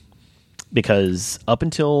 Yeah. Because up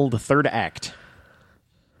until the third act,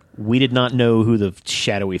 we did not know who the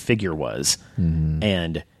shadowy figure was. Mm-hmm.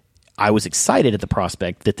 And I was excited at the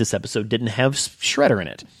prospect that this episode didn't have Shredder in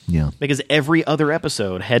it. Yeah. Because every other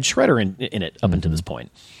episode had Shredder in it up until this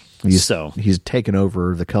point. He's taken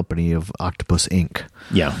over the company of Octopus Inc.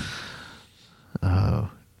 Yeah.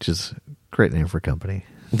 Which is a great name for a company.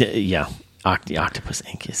 Yeah. Octopus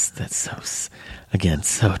Inc. That's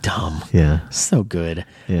so dumb. Yeah. So good.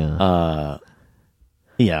 Yeah.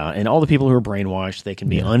 Yeah, and all the people who are brainwashed, they can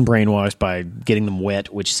be unbrainwashed by getting them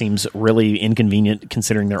wet, which seems really inconvenient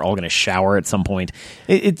considering they're all going to shower at some point.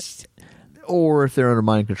 Or if they're under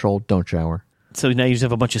mind control, don't shower. So now you just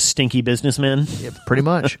have a bunch of stinky businessmen? Yeah, pretty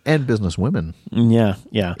much. And businesswomen.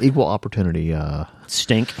 Yeah. Equal opportunity.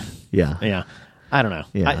 Stink? Yeah. I don't know.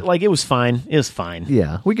 Yeah. It was fine. It was fine.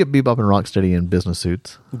 Yeah. We get Bebop and Rocksteady in business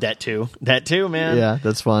suits. That too, man. Yeah,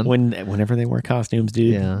 that's fun. Whenever they wear costumes,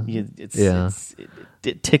 dude. Yeah.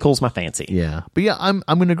 It tickles my fancy. Yeah. But yeah, I'm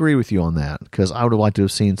going to agree with you on that because I would have liked to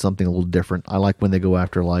have seen something a little different. I like when they go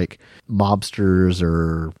after like mobsters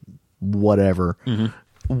or whatever. Mm-hmm.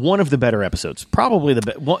 One of the better episodes. Probably the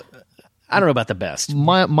best. I don't know about the best.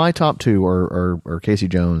 My top two are Casey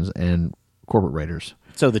Jones and Corporate Raiders.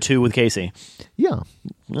 So the two with Casey. Yeah.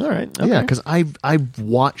 All right. Okay. Yeah, because I've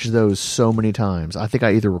watched those so many times. I think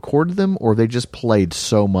I either recorded them or they just played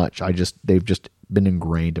so much. They've just been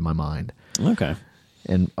ingrained in my mind. Okay.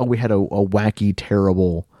 And we had a wacky,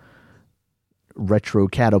 terrible retro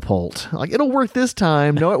catapult. Like, it'll work this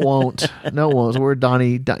time. No, it won't. No, it won't. So where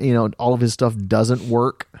Donnie, all of his stuff doesn't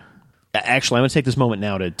work. Actually, I'm going to take this moment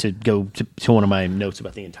now to go to one of my notes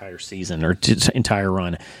about the entire season or entire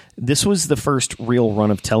run. This was the first real run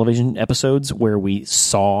of television episodes where we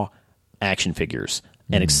saw action figures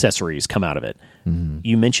and accessories come out of it. Mm-hmm.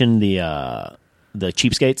 You mentioned the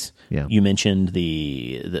cheapskates. Yeah. You mentioned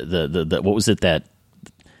the what was it that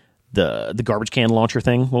the garbage can launcher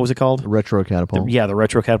thing? What was it called? Retro catapult. The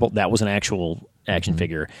retro catapult. That was an actual action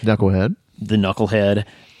figure. Knucklehead. The Knucklehead.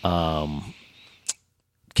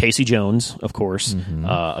 Casey Jones, of course. Mm-hmm.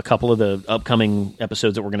 A couple of the upcoming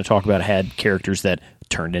episodes that we're going to talk about had characters that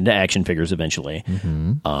turned into action figures eventually.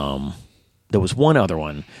 Mm-hmm. There was one other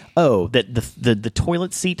one. Oh, that the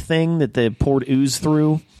toilet seat thing that they poured ooze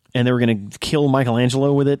through, and they were going to kill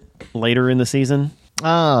Michelangelo with it later in the season.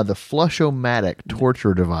 The Flush-O-Matic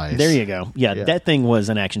torture device. There you go. Yeah, that thing was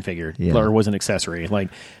an action figure or was an accessory. Like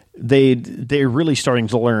they're really starting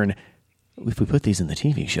to learn. If we put these in the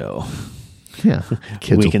TV show,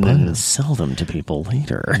 kids we can then sell them to people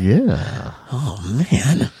later. Yeah. Oh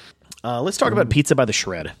man. Let's talk about Pizza by the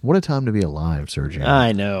Shred. What a time to be alive, Sergio.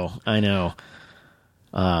 I know. I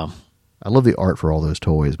love the art for all those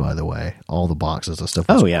toys, by the way. All the boxes and stuff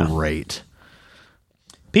was great.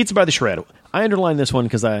 Pizza by the Shred. I underlined this one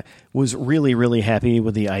because I was really, really happy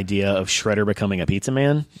with the idea of Shredder becoming a pizza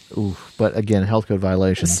man. Oof, but again, health code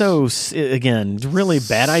violations. So, again, really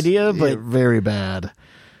bad idea, but... very bad.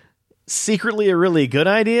 Secretly a really good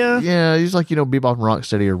idea? Yeah, he's like, Bebop and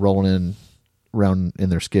Rocksteady are rolling around in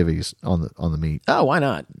their skivvies on the meat. Oh, why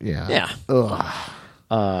not? Yeah.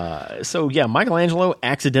 Ugh. So, Michelangelo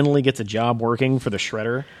accidentally gets a job working for the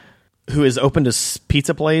Shredder, who has opened a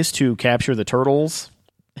pizza place to capture the turtles.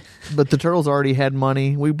 But the turtles already had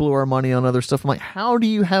money. We blew our money on other stuff. I'm like, how do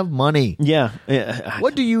you have money? Yeah.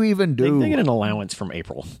 What do you even do? They get an allowance from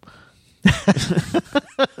April.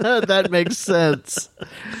 That makes sense.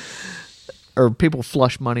 Or people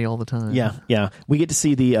flush money all the time. Yeah. We get to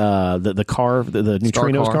see the car, the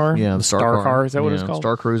Neutrinos car. Yeah, the Star car. Is that what it's called?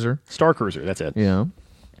 Star Cruiser. Star Cruiser, that's it. Yeah.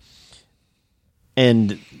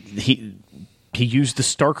 And he used the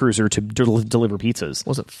Star Cruiser to deliver pizzas.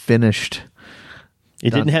 Wasn't finished. It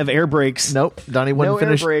didn't have air brakes. Nope. Donnie wasn't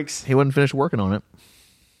finished. Air brakes. He wasn't finished working on it.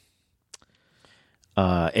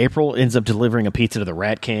 April ends up delivering a pizza to the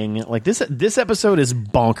Rat King. Like this episode is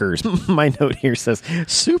bonkers. My note here says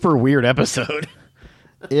super weird episode.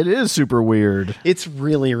 It is super weird. It's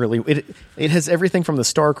really, really. It has everything from the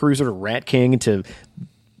Star Cruiser to Rat King to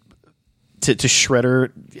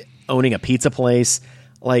Shredder owning a pizza place.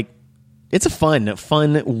 Like, it's a fun,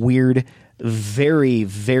 weird, very,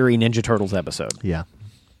 very Ninja Turtles episode. Yeah.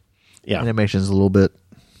 Yeah. Animation's a little bit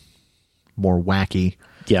more wacky.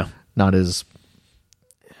 Yeah. Not as,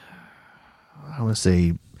 I want to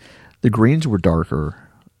say, the greens were darker.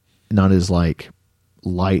 Not as, like,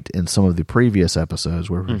 light in some of the previous episodes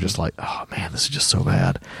where we were just like, oh man, this is just so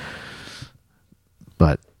bad.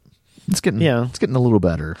 But it's getting a little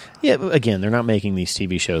better. Yeah, again, they're not making these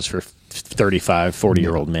TV shows for 35,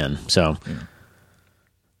 40-year-old men. So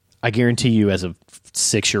I guarantee you as a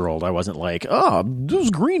 6-year-old, I wasn't like, oh, those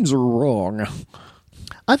greens are wrong.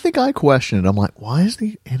 I think I questioned it. I'm like, why does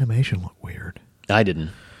the animation look weird? I didn't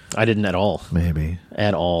at all. Maybe.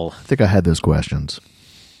 At all. I think I had those questions.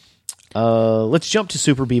 Let's jump to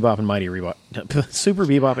Super Bebop and Mighty Super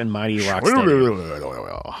Bebop and Mighty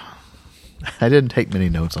Rocksteady. I didn't take many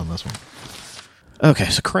notes on this one. Okay,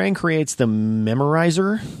 so Krang creates the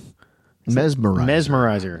Mesmerizer.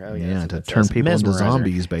 Mesmerizer. Oh, yeah. To turn people into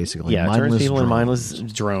zombies, basically. Yeah, turns people into mindless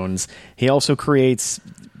drones. He also creates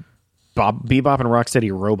Bebop and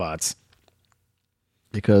Rocksteady robots.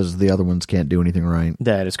 Because the other ones can't do anything right.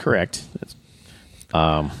 That is correct.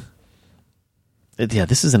 Yeah,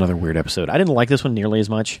 this is another weird episode. I didn't like this one nearly as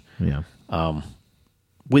much. Yeah.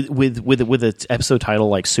 With an episode title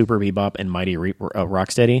like Super Bebop and Mighty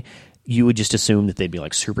Rocksteady, you would just assume that they'd be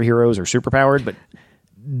like superheroes or superpowered, but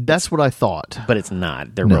that's what I thought. But it's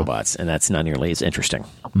not. They're robots, and that's not nearly as interesting.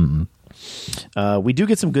 Mm-hmm. We do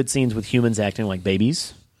get some good scenes with humans acting like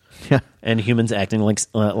babies, and humans acting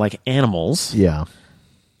like animals. Yeah,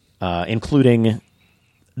 including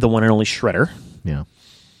the one and only Shredder. Yeah.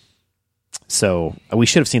 So we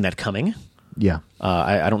should have seen that coming. Yeah.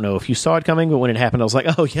 I don't know if you saw it coming, but when it happened, I was like,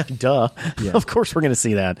 oh, yeah, duh. Yeah. Of course we're going to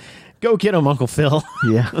see that. Go get him, Uncle Phil.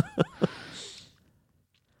 Yeah.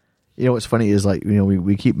 You know, what's funny is, like, you know,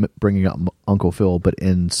 we keep bringing up Uncle Phil, but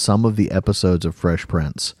in some of the episodes of Fresh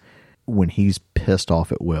Prince, when he's pissed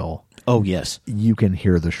off at Will. Oh, yes. You can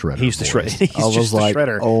hear the Shredder. He's the Shredder. He's just the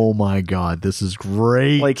Shredder. Oh, my God, this is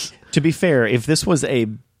great. Like, to be fair, if this was a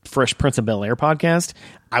Fresh Prince of Bel-Air podcast,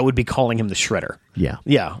 I would be calling him the Shredder. Yeah.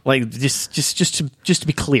 Yeah. Like, just to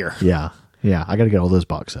be clear. Yeah. Yeah. I got to get all those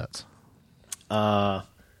box sets. Yeah,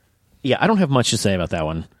 I don't have much to say about that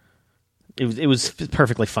one. It was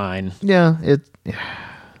perfectly fine. Yeah.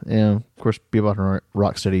 Of course, Bebop and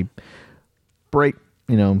Rocksteady break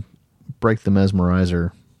the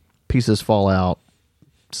Mesmerizer. Pieces fall out.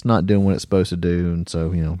 It's not doing what it's supposed to do, and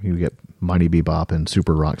so, you know, you get Mighty Bebop and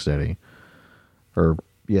Super Rocksteady.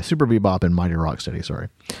 Super Bebop and Mighty Rocksteady, sorry.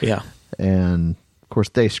 Yeah. And, of course,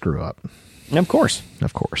 they screw up. Of course.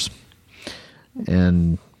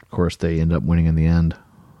 And, of course, they end up winning in the end.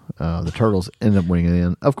 The Turtles end up winning in the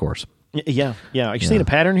end, of course. Yeah. Are you seeing a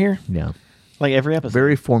pattern here? Yeah. Like every episode.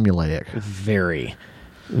 Very formulaic. Very,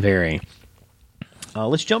 very.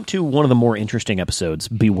 Let's jump to one of the more interesting episodes,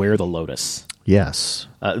 Beware the Lotus. Yes.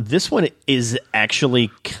 This one is actually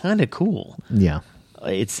kind of cool. Yeah.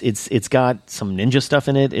 It's got some ninja stuff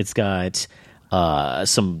in it. It's got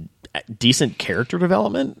some decent character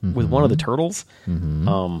development with one of the turtles.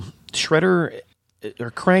 Mm-hmm. Shredder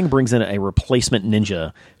or Krang brings in a replacement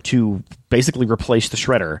ninja to basically replace the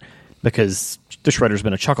Shredder because the Shredder's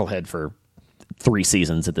been a chucklehead for 3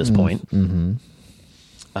 seasons at this point. Mm-hmm.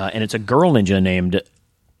 And it's a girl ninja named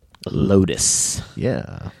Lotus.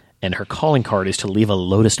 Yeah. And her calling card is to leave a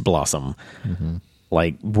lotus blossom. Mm-hmm.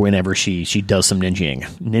 Like whenever she does some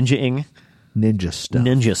ninja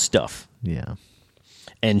stuff. Yeah.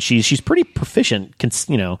 And she's pretty proficient,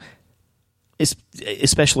 you know,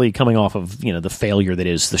 especially coming off of, you know, the failure that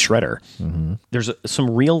is the Shredder. Mm-hmm. There's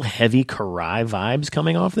some real heavy Karai vibes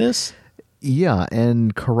coming off this. Yeah,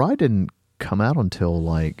 and Karai didn't come out until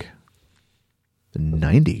like the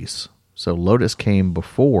 90s. So Lotus came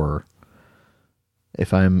before.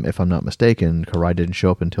 If I'm not mistaken, Karai didn't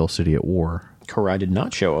show up until City at War. Karai did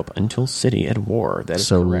not show up until City at War. That is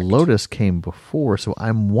so correct. Lotus came before. So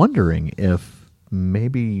I'm wondering if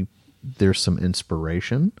maybe there's some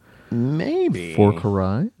inspiration. Maybe for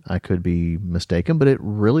Karai. I could be mistaken, but it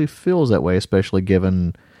really feels that way, especially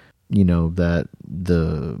given, you know, that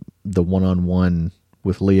the one-on-one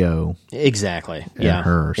with Leo. Exactly. And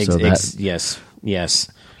her. So yes.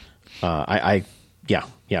 Her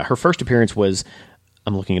first appearance was,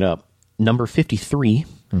 I'm looking it up, number 53,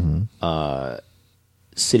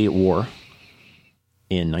 City at War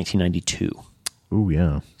in 1992. Ooh,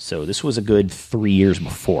 yeah. So this was a good 3 years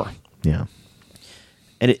before. Yeah.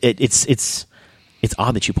 And it's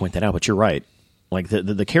odd that you point that out, but you're right. Like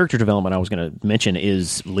the character development I was going to mention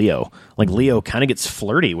is Leo. Like Leo kind of gets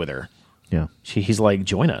flirty with her. Yeah. He's like,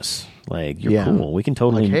 join us. Like, you're cool. We can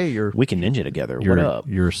totally, like, hey, we can ninja together. What up?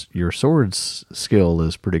 Your sword skill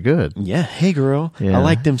is pretty good. Yeah. Hey, girl. Yeah. I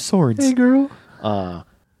like them swords. Hey, girl.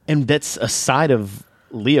 And that's a side of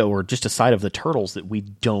Leo, or just a side of the turtles that we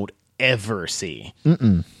don't ever see.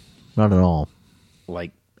 Not at all.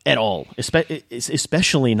 Like, at all.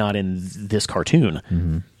 Especially not in this cartoon.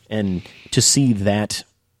 Mm-hmm. And to see that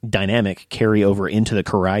dynamic carry over into the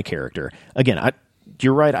Karai character. Again,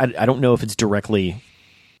 you're right. I don't know if it's directly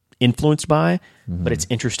influenced by, but it's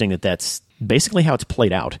interesting that that's basically how it's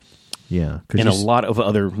played out. Yeah. In a lot of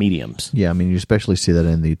other mediums. Yeah, I mean, you especially see that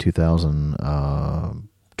in the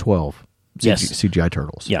 2012 CGI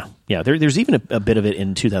Turtles. Yeah. Yeah. There's even a bit of it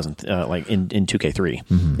in 2000, like in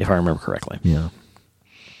 2K3, if I remember correctly. Yeah.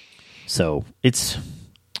 So it's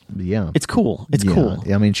cool. It's cool.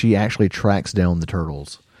 I mean, she actually tracks down the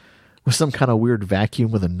turtles with some kind of weird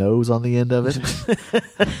vacuum with a nose on the end of it.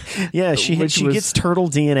 Yeah, she gets turtle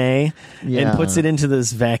DNA and puts it into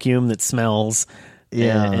this vacuum that smells.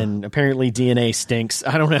 Yeah. And apparently DNA stinks.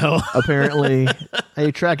 I don't know. Apparently,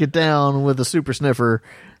 they track it down with a super sniffer,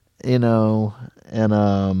 and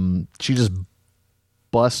she just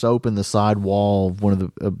busts open the side wall of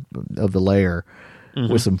one of the lair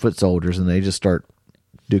with some foot soldiers, and they just start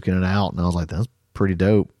duking it out. And I was like, that's pretty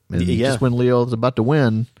dope. And just when Leo's about to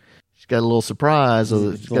win, she's got a little surprise.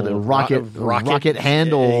 She's got a rocket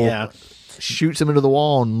handle. Shoots him into the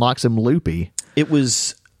wall and knocks him loopy. It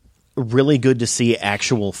was really good to see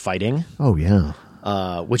actual fighting. Oh yeah.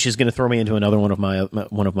 Which is going to throw me into another one of my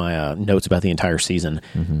notes about the entire season.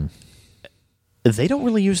 Mm-hmm. They don't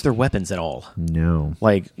really use their weapons at all. No.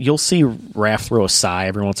 Like, you'll see Raph throw a sai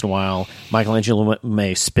every once in a while. Michelangelo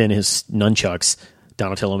may spin his nunchucks.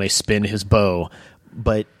 Donatello may spin his bow.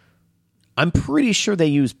 But I'm pretty sure they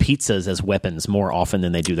use pizzas as weapons more often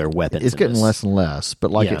than they do their weapons. It's getting less and less. But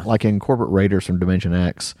like in Corporate Raiders from Dimension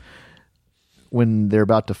X, when they're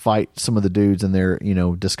about to fight some of the dudes and they're,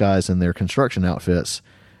 disguised in their construction outfits,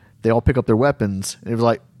 they all pick up their weapons. And it was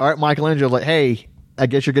like, all right, Michelangelo's like, hey, I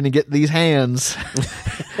guess you're going to get these hands.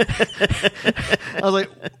 I was like,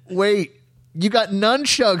 wait, you got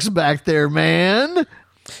nunchucks back there, man.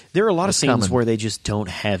 There are a lot of scenes where they just don't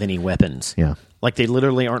have any weapons. Yeah. Like, they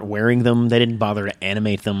literally aren't wearing them. They didn't bother to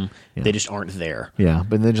animate them. Yeah. They just aren't there. Yeah,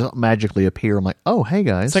 but they just magically appear. I'm like, oh, hey,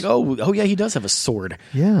 guys. It's like, oh yeah, he does have a sword.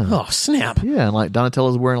 Yeah. Oh, snap. Yeah, and like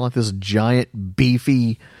Donatello's wearing like this giant,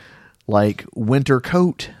 beefy, like winter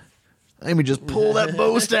coat. Let me just pull that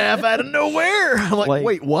bow staff out of nowhere. I'm like,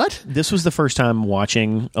 wait, what? This was the first time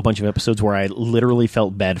watching a bunch of episodes where I literally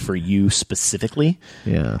felt bad for you specifically.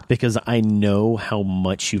 Yeah. Because I know how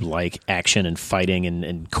much you like action and fighting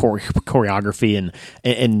and choreography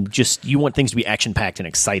and just you want things to be action-packed and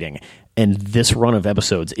exciting. And this run of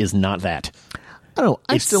episodes is not that. I don't know.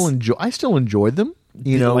 I still enjoyed them.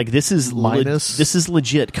 Like this is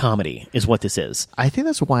legit comedy is what this is. I think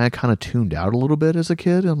that's why I kind of tuned out a little bit as a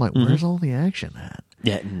kid. I'm like, where's all the action at?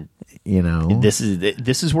 Yeah, This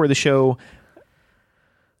is where the show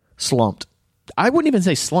slumped. I wouldn't even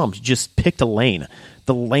say slumped, just picked a lane.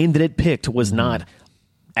 The lane that it picked was not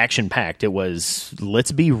action packed. It was,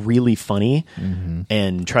 let's be really funny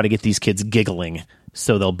and try to get these kids giggling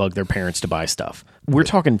so they'll bug their parents to buy stuff. We're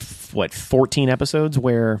talking 14 episodes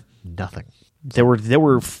where nothing. There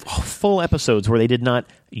were full episodes where they did not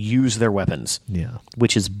use their weapons. Yeah.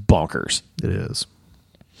 Which is bonkers. It is.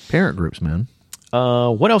 Parent groups, man.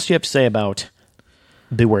 What else do you have to say about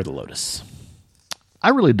Beware the Lotus? I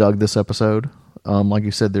really dug this episode. Like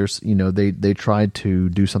you said, there's, they tried to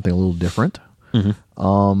do something a little different.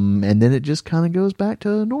 And then it just kind of goes back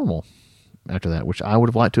to normal after that, which I would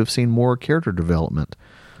have liked to have seen more character development.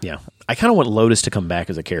 Yeah. I kind of want Lotus to come back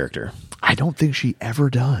as a character. I don't think she ever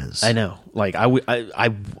does. I know. Like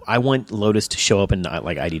I want Lotus to show up in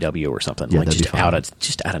like IDW or something. Yeah, like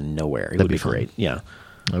just out of nowhere. It would be great. Yeah.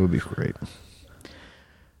 That would be great.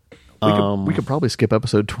 We could probably skip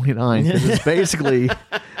episode 29 because it's basically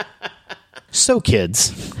So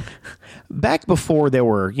kids, back before there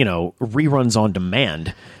were, reruns on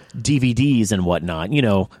demand, DVDs and whatnot,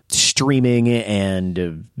 streaming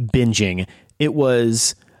and binging, it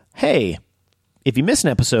was, hey, if you miss an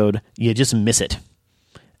episode, you just miss it.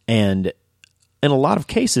 And in a lot of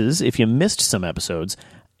cases, if you missed some episodes,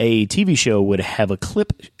 a TV show would have a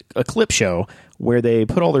clip show where they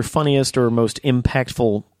put all their funniest or most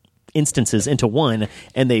impactful instances into one,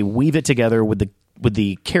 and they weave it together with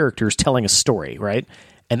the characters telling a story, right?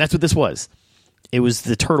 And that's what this was. It was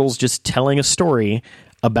the turtles just telling a story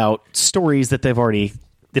about stories that have already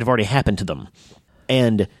happened to them.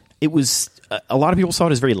 And it was a lot of people saw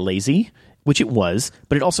it as very lazy, which it was,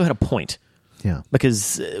 but it also had a point. Yeah.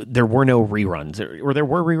 Because there were no reruns, or there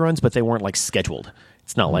were reruns, but they weren't like scheduled.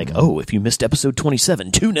 It's not like, if you missed episode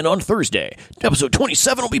 27, tune in on Thursday. Episode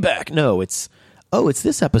 27 will be back. No, it's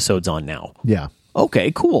this episode's on now. Yeah.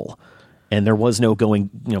 Okay, cool. And there was no going,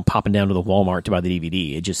 popping down to the Walmart to buy the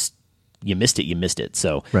DVD. It just, you missed it.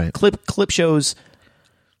 So right. clip shows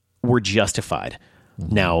were justified.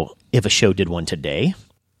 Now, if a show did one today,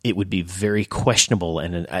 it would be very questionable,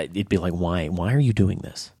 and it'd be like, why are you doing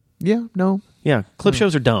this? Yeah, no. Yeah, clip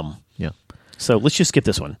shows are dumb. Yeah. So let's just skip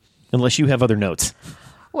this one, unless you have other notes.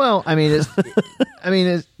 Well, I mean,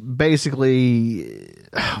 it's basically,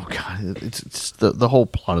 oh god, it's the whole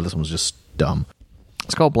plot of this one was just dumb.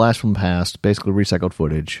 It's called Blast from the Past, basically recycled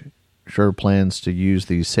footage. Shredder plans to use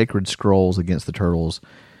these sacred scrolls against the turtles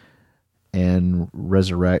and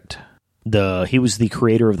resurrect. He was the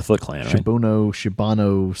creator of the Foot Clan, right?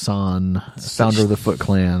 Shibano-san, founder of the Foot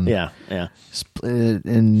Clan. Yeah.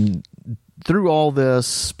 And through all this,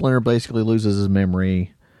 Splinter basically loses his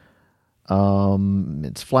memory. It's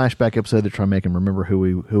a flashback episode. They're trying to make him remember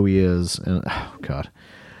who he is. And oh god,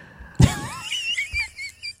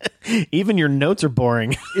 even your notes are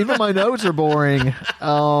boring. Even my notes are boring.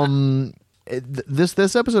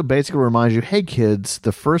 This episode basically reminds you, hey kids,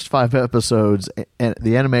 the first 5 episodes and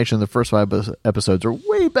the animation of the first 5 episodes are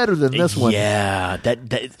way better than this one. Yeah,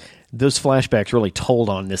 that those flashbacks really told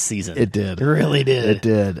on this season. It did. It really did. It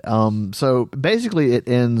did. So basically it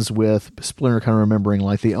ends with Splinter kind of remembering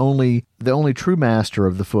like the only true master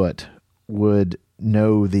of the Foot would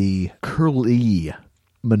know the Curly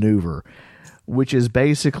maneuver, which is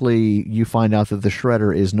basically you find out that the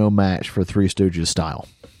Shredder is no match for Three Stooges style.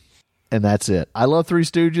 And that's it. I love Three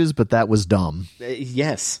Stooges, but that was dumb.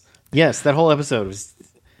 Yes, that whole episode was...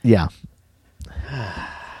 Yeah.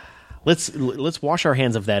 Let's wash our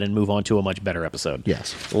hands of that and move on to a much better episode.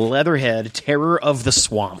 Yes. Leatherhead, Terror of the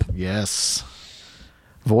Swamp. Yes.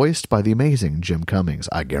 Voiced by the amazing Jim Cummings,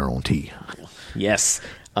 I guarantee. Yes.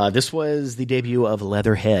 This was the debut of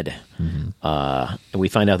Leatherhead. Mm-hmm. And we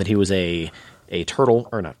find out that he was a turtle,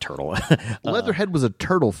 or not turtle. Leatherhead was a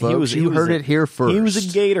turtle, folks. You heard it here first. He was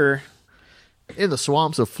a gator. In the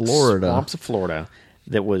swamps of Florida.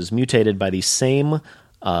 That was mutated by the same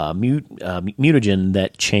mutagen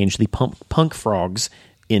that changed the punk frogs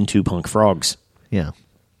into punk frogs. Yeah.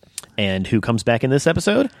 And who comes back in this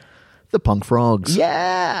episode? The punk frogs.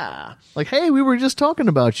 Yeah. Like, hey, we were just talking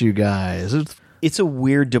about you guys. It's a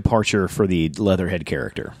weird departure for the Leatherhead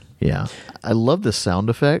character. Yeah. I love the sound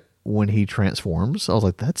effect when he transforms. I was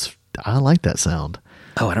like, I like that sound.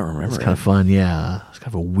 Oh, I don't remember. It's kind of fun, yeah. It's kind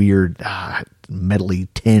of a weird, metally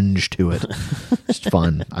tinge to it. It's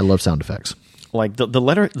fun. I love sound effects. Like the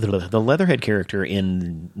Leatherhead character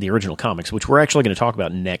in the original comics, which we're actually going to talk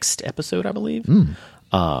about next episode, I believe.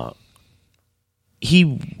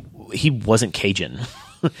 He wasn't Cajun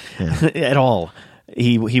at all.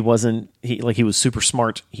 He wasn't. He was super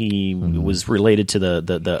smart. He was related to the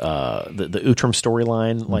Utrum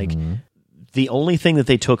storyline. Like the only thing that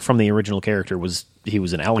they took from the original character was he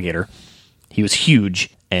was an alligator. He was huge,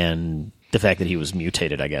 and the fact that he was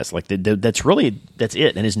mutated, I guess. Like that's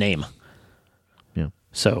it, and his name. Yeah.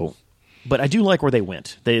 So, but I do like where they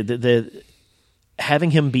went. The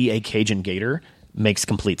having him be a Cajun gator makes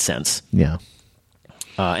complete sense. Yeah.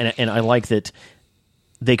 And I like that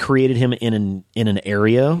they created him in an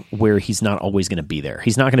area where he's not always going to be there.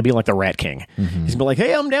 He's not going to be like the Rat King. He's going to be like,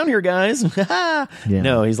 hey, I'm down here, guys. Yeah.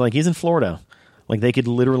 No, he's in Florida. Like they could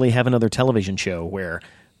literally have another television show where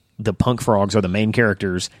the punk frogs are the main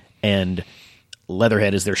characters and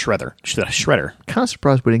Leatherhead is their shredder. Kind of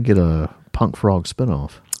surprised we didn't get a punk frog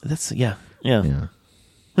spinoff. That's Yeah.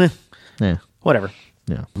 Whatever.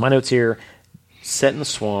 Yeah. My notes here: set in the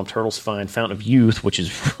swamp, turtles find Fountain of Youth, which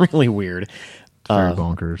is really weird. Very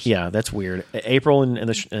bonkers. Yeah, that's weird. April and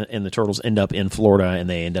the turtles end up in Florida, and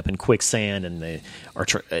they end up in quicksand, and they are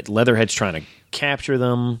Leatherhead's trying to capture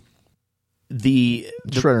them. The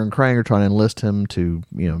Shredder and Krang are trying to enlist him to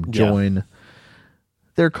join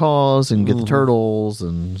their cause and get the turtles,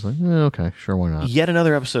 and it's like, okay, sure, why not? Yet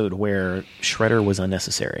another episode where Shredder was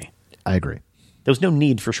unnecessary. I agree. There was no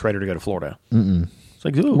need for Shredder to go to Florida. It's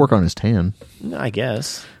like, ooh, work on his tan, I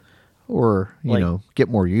guess, or get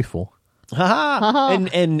more youthful.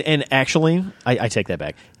 And actually, I take that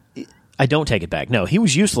back. I don't take it back. No, he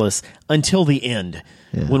was useless until the end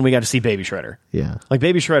when we got to see Baby Shredder. Yeah, like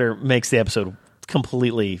Baby Shredder makes the episode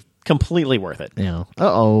completely worth it. Yeah.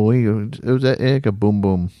 It was a boom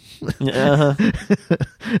boom.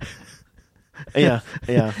 Yeah.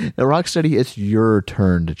 Now, Rocksteady, it's your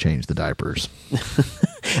turn to change the diapers.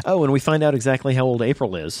 Oh, and we find out exactly how old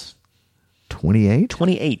April is. 28?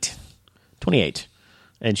 28.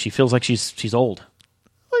 And she feels like she's old.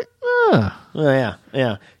 Like,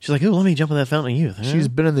 Yeah. She's like, "Ooh, let me jump in that fountain of youth." Huh? she's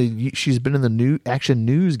been in the new action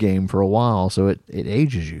news game for a while, so it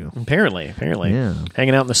ages you. Apparently. Yeah.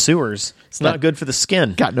 Hanging out in the sewers. It's not good for the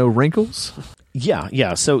skin. Got no wrinkles?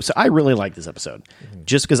 Yeah. So I really like this episode.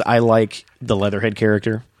 Just because I like the Leatherhead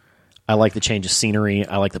character. I like the change of scenery.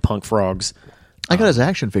 I like the punk frogs. I got his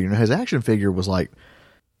action figure. Now, his action figure was like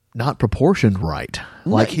not proportioned right.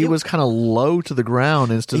 Like he was kind of low to the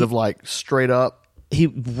ground instead of like straight up.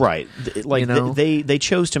 Like they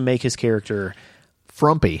chose to make his character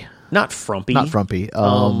Frumpy. not frumpy. Not frumpy.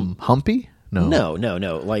 Humpy? No.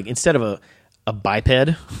 No. Like instead of a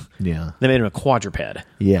biped, Yeah. they made him a quadruped.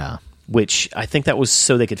 Yeah. Which I think that was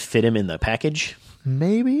so they could fit him in the package.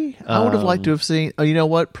 Maybe. I would have liked to have seen. Oh, you know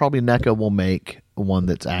what? Probably NECA will make one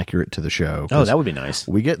that's accurate to the show. Oh, that would be nice.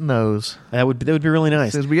 We getting those. That would be really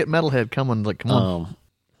nice. As we get Metalhead coming, like, come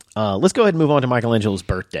on. Let's go ahead and move on to Michelangelo's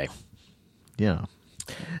birthday. Yeah.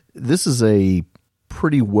 This is a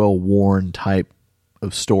pretty well-worn type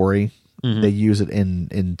of story. They use it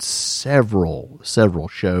in several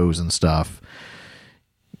shows and stuff.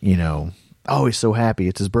 You know, oh, he's so happy.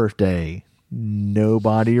 It's his birthday.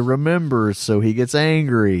 Nobody remembers, so he gets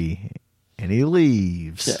angry and he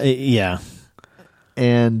leaves. Yeah.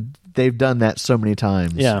 And they've done that so many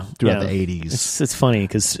times throughout the 80s. It's funny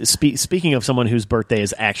because speaking of someone whose birthday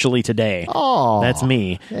is actually today, that's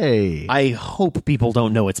me. Hey. I hope people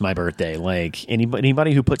don't know it's my birthday. Like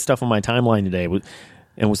anybody who put stuff on my timeline today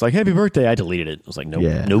was like, "Happy birthday," I deleted it. I was like, nope.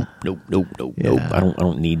 I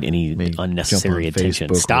don't need any unnecessary attention.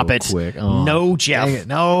 Facebook Stop it. quick. Oh, no, Jeff. dang it,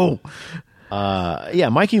 no.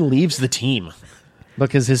 Mikey leaves the team.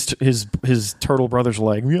 Because his turtle brothers are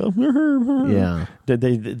like, Yeah.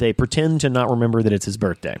 They pretend to not remember that it's his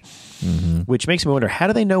birthday, which makes me wonder, how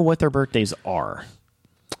do they know what their birthdays are?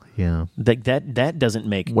 Yeah. That doesn't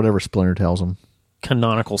make Whatever Splinter tells them.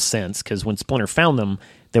 canonical sense, because when Splinter found them,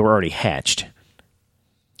 they were already hatched.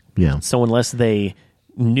 Yeah. So unless they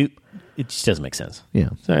knew, it just doesn't make sense. Yeah.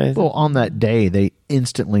 So, Well, on that day, they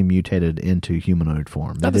instantly mutated into humanoid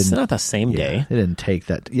form. not the same day. They didn't take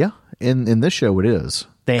that. Yeah. In this show, it is.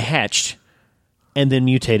 They hatched and then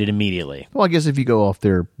mutated immediately. Well, I guess if you go off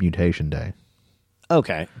their mutation day.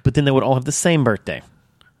 Okay, but then they would all have the same birthday.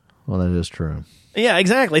 Well, that is true. Yeah,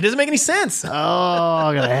 exactly. It doesn't make any sense. Oh,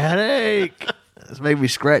 I got a headache. This made me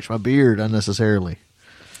scratch my beard unnecessarily.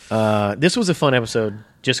 This was a fun episode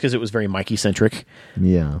just because it was very Mikey-centric.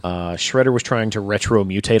 Yeah. Shredder was trying to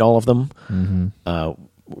retro-mutate all of them,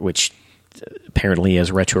 which apparently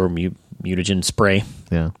is retro-mutagen spray.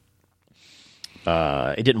 Yeah.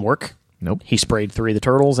 It didn't work. Nope. He sprayed 3 of the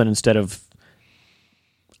turtles, and instead of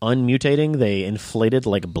unmutating, they inflated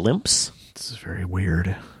like blimps. This is very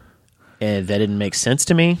weird. And that didn't make sense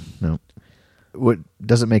to me. No. What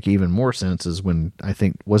doesn't make even more sense is when I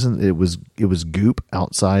think it was goop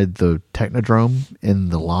outside the Technodrome in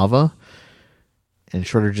the lava, and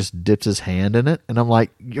Shredder just dips his hand in it, and I'm like,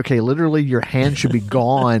 okay, literally your hand should be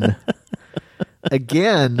gone.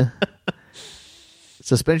 Again,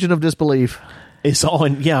 suspension of disbelief. It's all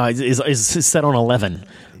in, is set on 11.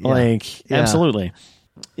 Yeah. Like, Yeah. absolutely.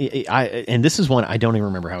 And this is one I don't even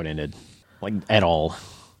remember how it ended, like at all.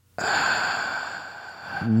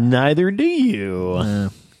 Neither do you.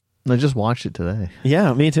 I just watched it today.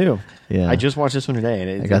 Yeah, me too. Yeah. I just watched this one today,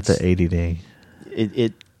 and I got the ADD.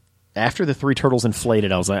 It after the 3 turtles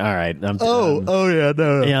inflated, I was like, all right, I'm done. Oh yeah,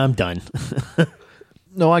 no. Yeah, I'm done.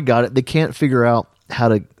 No, I got it. They can't figure out how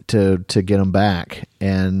to get them back,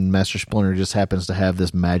 and Master Splinter just happens to have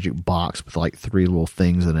this magic box with like 3 little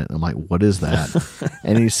things in it. And I'm like, what is that?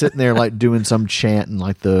 And he's sitting there like doing some chant, and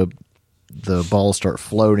like the balls start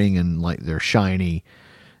floating, and like they're shiny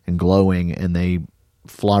and glowing, and they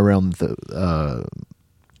fly around the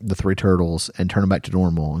 3 turtles and turn them back to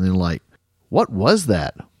normal. And then like, what was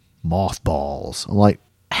that? Mothballs. I'm like,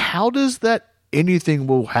 how does that? Anything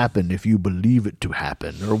will happen if you believe it to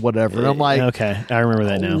happen, or whatever. And I'm like, okay, I remember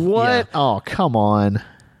that now. What? Yeah. Oh, come on.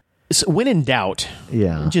 So when in doubt,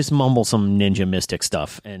 Yeah. just mumble some Ninja Mystic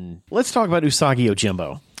stuff. And let's talk about Usagi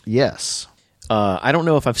Yojimbo. Yes. I don't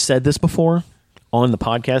know if I've said this before on the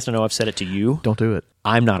podcast. I know I've said it to you. Don't do it.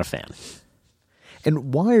 I'm not a fan.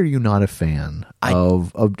 And why are you not a fan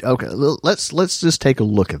of okay, let's just take a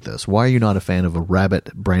look at this. Why are you not a fan of a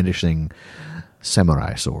rabbit brandishing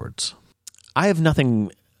samurai swords? I have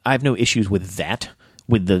no issues with that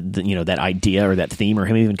with the you know, that idea or that theme, or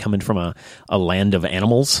him even coming from a land of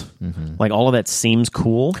animals. Like all of that seems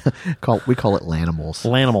cool. We call it Lanimals.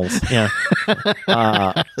 Lanimals, yeah.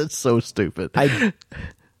 That's so stupid.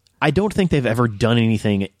 I don't think they've ever done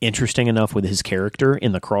anything interesting enough with his character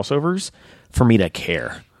in the crossovers for me to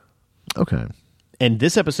care. Okay. And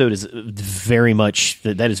this episode is very much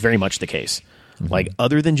that is very much the case. Like,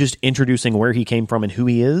 other than just introducing where he came from and who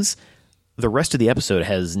he is, the rest of the episode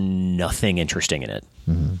has nothing interesting in it.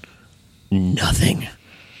 Nothing.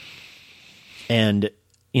 And,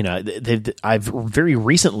 you know, I've very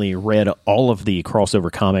recently read all of the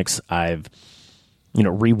crossover comics. I've, you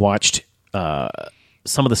know, rewatched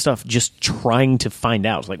some of the stuff just trying to find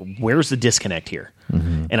out, like, where's the disconnect here?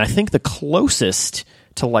 And I think the closest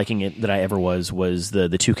to liking it that I ever was the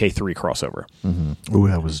 2K3 crossover. Ooh,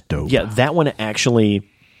 that was dope. Yeah, that one actually,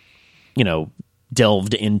 you know,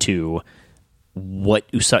 delved into what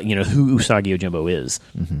who Usagi Yojimbo is.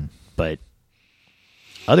 But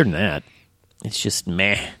other than that, it's just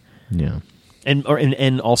meh. Yeah.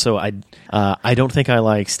 And also I don't think I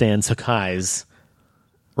like Stan Sakai's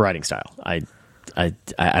writing style. I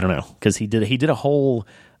don't know, because he did a whole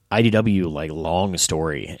IDW like long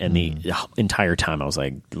story, and the entire time I was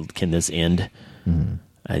like, can this end?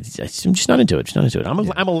 I'm just not into it.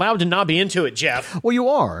 I'm allowed to not be into it, Jeff. Well, you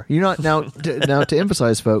are. You're not now. Now, to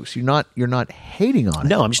emphasize, folks, you're not hating on it.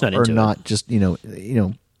 No, I'm just not into it. Or not just you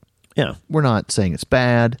know. Yeah, we're not saying it's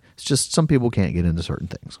bad. It's just some people can't get into certain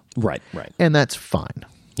things. Right. And that's fine.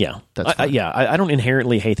 Yeah, that's fine. I don't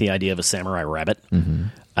inherently hate the idea of a samurai rabbit.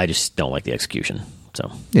 I just don't like the execution. So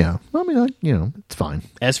yeah, well, I mean, it's fine.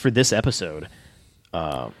 As for this episode,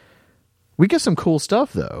 we get some cool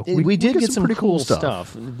stuff though. We did get some pretty cool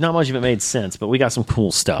stuff. Not much of it made sense, but we got some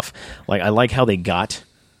cool stuff. Like, I like how they got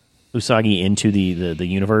Usagi into the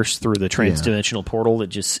universe through the transdimensional portal that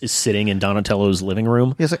just is sitting in Donatello's living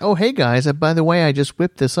room. It's like, oh, hey guys, by the way, I just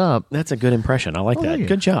whipped this up. That's a good impression. I like that. Yeah.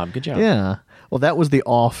 Good job. Yeah. Well, that was the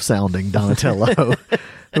off-sounding Donatello,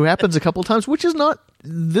 who happens a couple of times, which is not.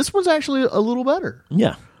 This one's actually a little better.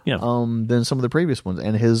 Yeah. Than some of the previous ones,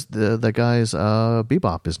 and the guy's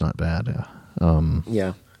Bebop is not bad.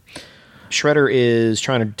 Yeah. Shredder is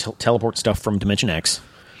trying to teleport stuff from Dimension X,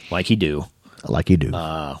 like he do.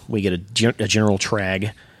 We get a General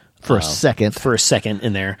Trag for a second.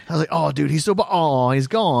 In there. I was like, oh, dude, he's he's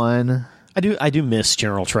gone. I do miss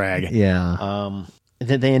General Trag. Yeah.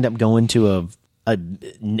 Then they end up going to a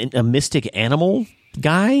mystic animal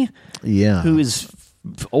guy. Yeah. Who is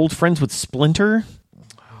old friends with Splinter.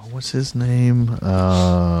 What's his name?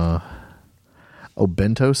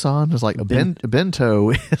 Obento-san? It's like bento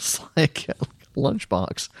is like a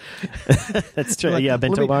lunchbox. That's true. Yeah,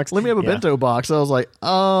 bento box. Let me have a bento box. I was like,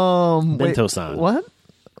 Bento-san. What?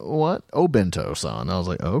 Obento-san. I was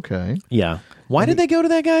like, okay. Yeah. Why did they go to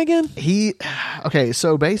that guy again? Okay,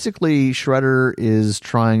 so basically Shredder is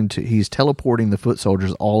he's teleporting the foot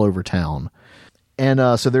soldiers all over town. And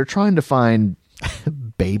so they're trying to find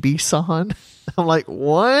Baby-san. I'm like,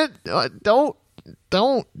 what? Don't,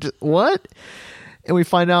 what? And we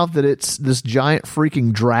find out that it's this giant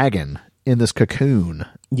freaking dragon in this cocoon.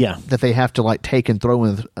 Yeah. That they have to like take and throw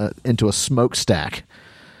into a smokestack.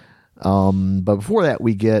 But before that,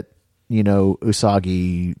 we get,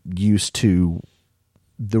 Usagi used to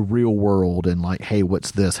the real world and like, hey,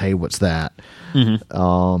 what's this? Hey, what's that?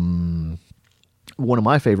 One of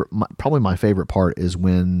my probably my favorite part is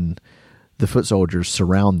when the foot soldiers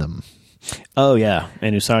surround them. Oh yeah,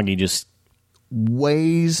 and Usagi just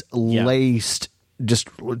lays waste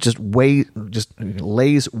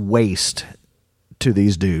to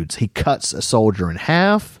these dudes. He cuts a soldier in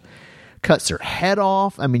half, cuts their head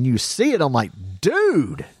off. I mean, you see it. I'm like,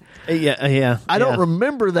 dude. Yeah. I don't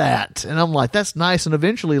remember that. And I'm like, that's nice. And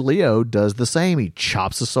eventually Leo does the same. He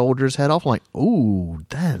chops a soldier's head off. I'm like, ooh,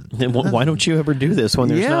 why don't you ever do this when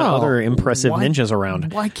there's not other impressive ninjas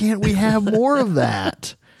around? Why can't we have more of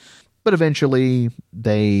that? But eventually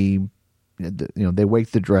they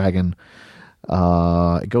wake the dragon.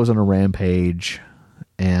 It goes on a rampage,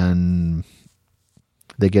 and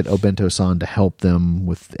they get Obento-san to help them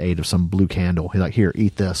with the aid of some blue candle. He's like, here,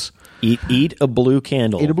 eat this. Eat a blue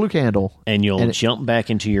candle. Eat a blue candle. And you'll jump back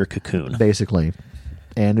into your cocoon. Basically.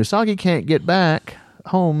 And Usagi can't get back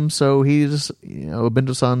home, so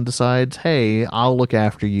Obento-san decides, hey, I'll look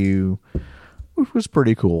after you, which was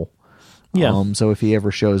pretty cool. Yeah. So if he ever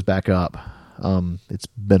shows back up, it's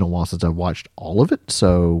been a while since I've watched all of it,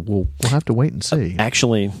 so we'll have to wait and see.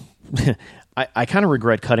 Actually, I kind of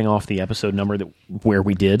regret cutting off the episode number where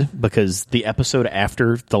we did, because the episode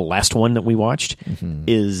after the last one that we watched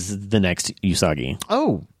is the next Usagi.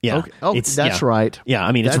 Oh, Yeah. okay. Oh, that's right. Yeah,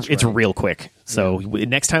 I mean, it's That's right. real quick. So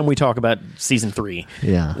next time we talk about season 3,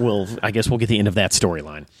 Yeah. I guess we'll get the end of that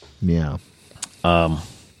storyline. Yeah.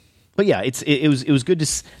 But yeah, it was good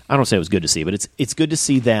to. I don't say it was good to see, but it's good to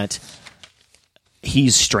see that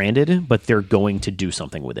he's stranded, but they're going to do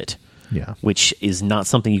something with it. Yeah. Which is not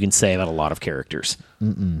something you can say about a lot of characters.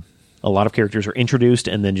 A lot of characters are introduced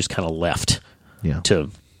and then just kind of left to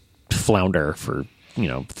flounder for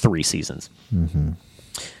 3 seasons.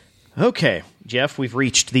 Okay, Jeff, we've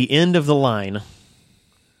reached the end of the line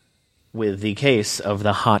with the case of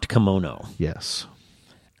the hot kimono. Yes.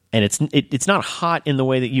 And it's not hot in the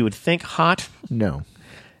way that you would think hot. No.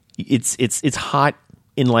 It's hot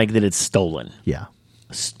in like that it's stolen. Yeah.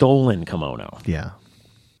 Stolen kimono. Yeah.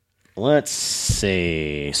 Let's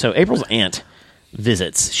see. So April's aunt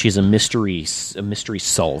visits. She's a mystery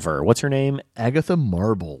solver. What's her name? Agatha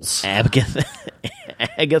Marbles.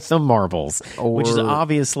 Agatha Marbles, which is Or-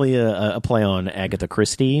 obviously a play on Agatha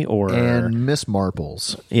Christie And Miss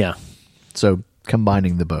Marbles. yeah. So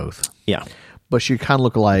combining the both. Yeah. But she kind of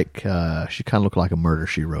looked like a murder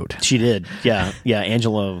she wrote. She did. Yeah. Yeah.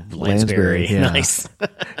 Angela Lansbury. yeah. Nice.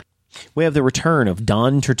 We have the return of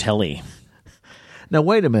Don Turtelli. Now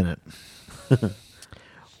wait a minute.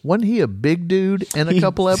 Wasn't he a big dude in a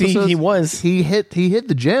couple episodes? He was. He hit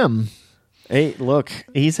the gym. Hey, look,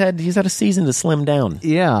 he's had a season to slim down.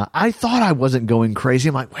 Yeah, I thought I wasn't going crazy.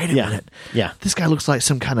 I'm like, wait a minute. Yeah. This guy looks like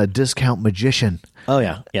some kind of discount magician. Oh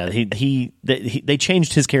yeah. Yeah. They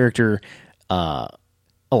changed his character a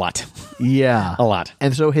lot. Yeah. A lot.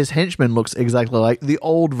 And so his henchman looks exactly like the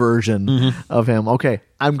old version of him. Okay,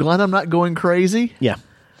 I'm glad I'm not going crazy. Yeah.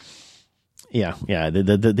 Yeah. Yeah.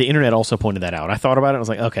 The internet also pointed that out. I thought about it. I was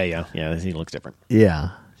like, okay, yeah, he looks different. Yeah.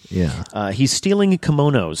 Yeah. He's stealing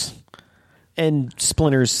kimonos, and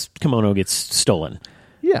Splinter's kimono gets stolen.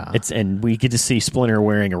 Yeah. And we get to see Splinter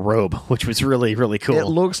wearing a robe, which was really, really cool. It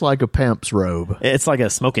looks like a pimp's robe. It's like a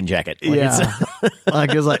smoking jacket. Like Yeah.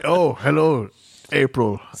 Like it's like, oh, hello,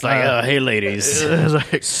 April. It's like, hey, ladies. It's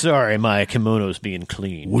like, Sorry, my kimono's being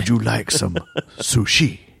cleaned. would you like some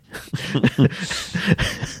sushi?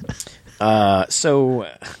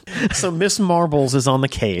 So Miss Marbles is on the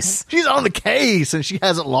case, She's on the case and she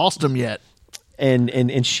hasn't lost him yet.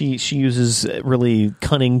 and she uses really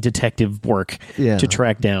cunning detective work Yeah. to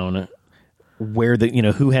track down where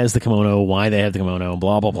who has the kimono, why they have the kimono,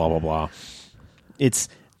 blah blah blah blah blah. It's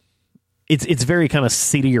very kind of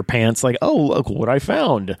seat of your pants, like, oh, look what I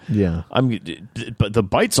found. Yeah. But the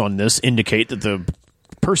bites on this indicate that the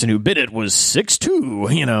person who bit it was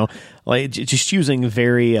 6'2", like just using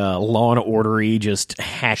very Law and Ordery, just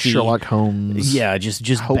hacky Sherlock Holmes. Yeah, just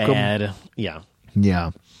Hokum. bad. Yeah.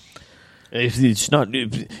 Yeah. It's not.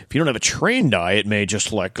 If you don't have a trained eye, it may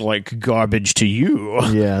just like garbage to you.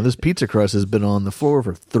 Yeah. This pizza crust has been on the floor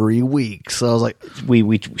for 3 weeks. So I was like,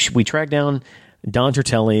 We track down Don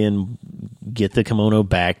Turtelli and get the kimono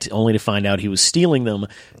back, only to find out he was stealing them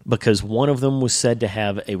because one of them was said to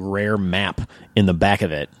have a rare map in the back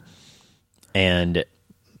of it. And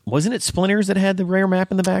wasn't it Splinters that had the rare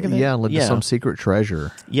map in the back of it? yeah, led to some secret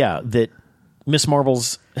treasure. Yeah, that Miss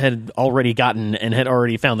Marbles had already gotten and had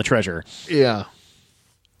already found the treasure, Yeah.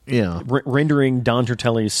 Yeah. rendering Don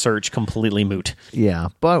Turtelli's search completely moot. Yeah.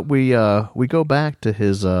 But we go back to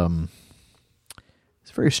his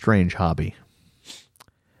very strange hobby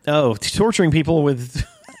Oh, torturing people with...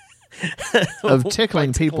 of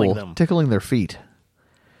tickling By people, tickling them. tickling their feet.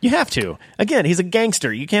 You have to. Again, he's a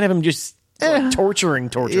gangster. You can't have him just torturing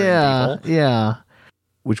Yeah, people. yeah.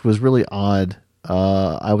 Which was really odd.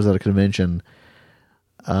 I was at a convention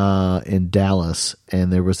in Dallas,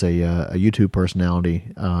 and there was a YouTube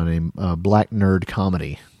personality named Black Nerd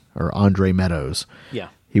Comedy, or Andre Meadows. Yeah.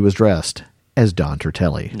 He was dressed as Don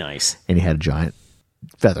Turtelli, Nice. and he had a giant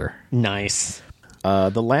feather. Nice.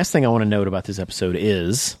 The last thing I want to note about this episode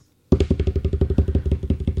is...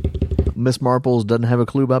 Miss Marbles doesn't have a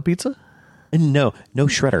clue about pizza? No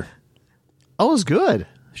Shredder. Oh, it's good.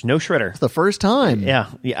 There's no Shredder. The first time. Yeah.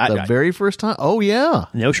 The very first time. Oh, yeah.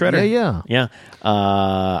 No Shredder. Yeah.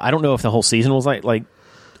 I don't know if the whole season was like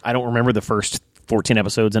I don't remember the first 14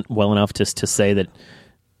 episodes well enough to say that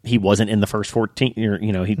he wasn't in the first 14.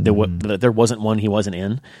 There wasn't one he wasn't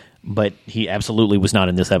in, but he absolutely was not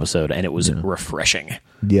in this episode, and it was refreshing.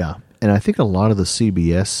 Yeah. And I think a lot of the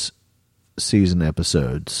CBS season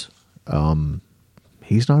episodes,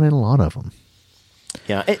 he's not in a lot of them.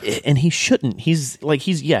 Yeah, and he shouldn't. He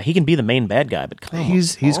can be the main bad guy, but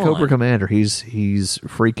he's Cobra Commander. He's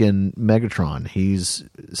freaking Megatron. He's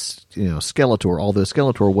Skeletor. Although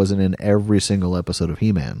Skeletor wasn't in every single episode of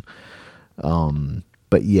He-Man.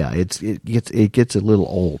 But yeah, it gets a little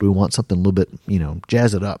old. We want something a little bit,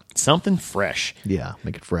 jazz it up. Something fresh. Yeah,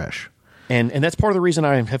 make it fresh. And that's part of the reason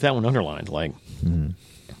I have that one underlined. Like,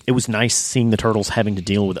 it was nice seeing the Turtles having to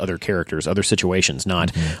deal with other characters, other situations.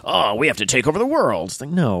 Not, we have to take over the world. It's like,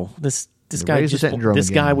 no, this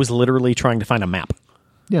guy was literally trying to find a map.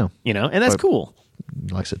 Yeah, and that's cool.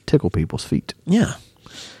 Like I said, tickle people's feet. Yeah,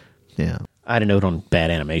 yeah. I had a note on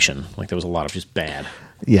bad animation. Like, there was a lot of just bad.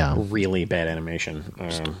 Yeah. Really bad animation.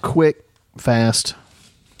 Quick, fast.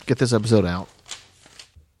 Get this episode out.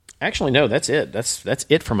 Actually, no, that's it. That's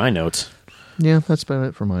it for my notes. Yeah, that's about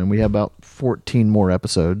it for mine. We have about 14 more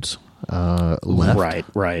episodes left.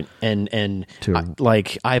 Right. And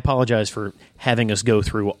I apologize for having us go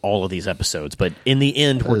through all of these episodes, but in the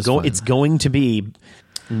end, it's going to be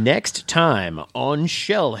next time on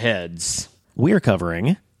Shellheads. We are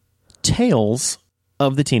covering Tales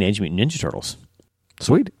of the Teenage Mutant Ninja Turtles.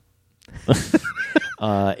 Sweet.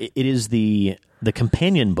 It is the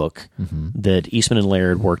companion book that Eastman and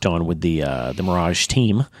Laird worked on with the Mirage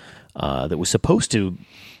team that was supposed to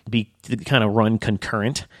be kind of run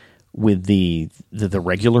concurrent with the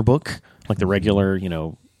regular book, like the regular,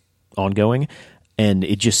 ongoing. And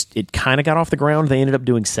it kind of got off the ground. They ended up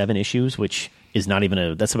doing 7 issues, which is not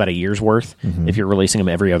even that's about a year's worth if you're releasing them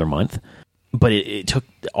every other month. But it took,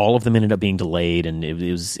 all of them ended up being delayed, and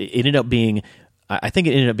it ended up being, I think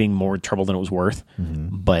it ended up being more trouble than it was worth.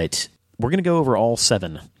 But we're going to go over all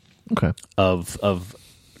 7 of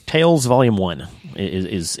Tales Volume 1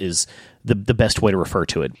 is the best way to refer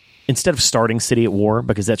to it. Instead of starting City at War,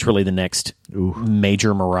 because that's really the next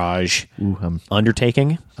major Mirage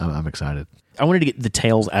undertaking. I'm excited. I wanted to get the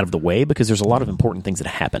Tales out of the way because there's a lot of important things that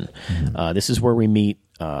happen. This is where we meet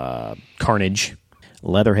Carnage,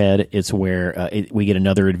 Leatherhead. It's where we get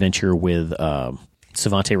another adventure with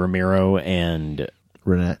Savante Ramiro and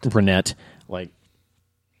Renette. Like,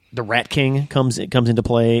 the Rat King comes into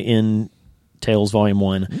play in Tales Volume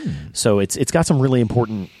 1. So it's got some really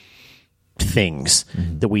important things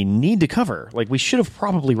that we need to cover. Like, we should have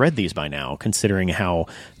probably read these by now, considering how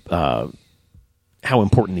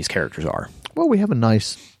important these characters are. Well, we have a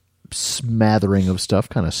nice smattering of stuff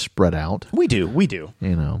kind of spread out. We do.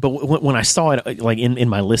 But when I saw it, like, in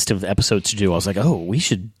my list of episodes to do, I was like, oh, we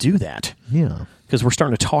should do that. Yeah. Because we're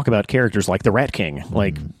starting to talk about characters like the Rat King.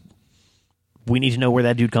 Like, we need to know where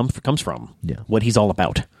that dude comes from. Yeah. What he's all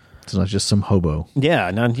about. It's not just some hobo.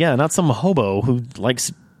 Yeah, not some hobo who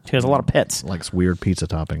has a lot of pets. Likes weird pizza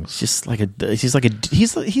toppings.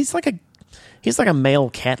 He's like a male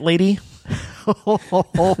cat lady.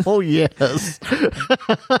 Oh, yes.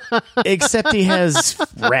 Except he has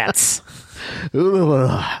rats.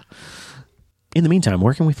 In the meantime,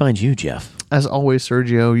 where can we find you, Jeff? As always,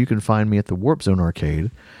 Sergio, you can find me at the Warp Zone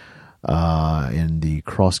Arcade in the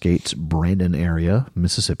Crossgates, Brandon area,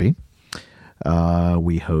 Mississippi.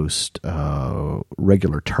 We host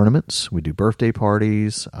regular tournaments. We do birthday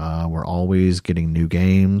parties. We're always getting new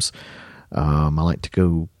games. I like to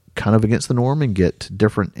go kind of against the norm and get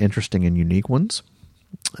different, interesting, and unique ones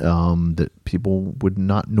that people would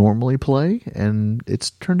not normally play, and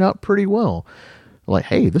it's turned out pretty well. Like,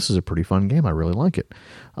 hey, this is a pretty fun game. I really like it.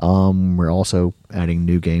 We're also adding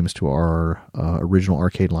new games to our original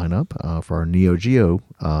arcade lineup for our Neo Geo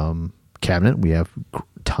cabinet. We have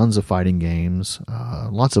tons of fighting games,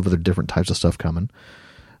 lots of other different types of stuff coming.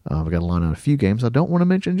 We've got to line out a few games I don't want to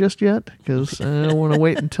mention just yet because I want to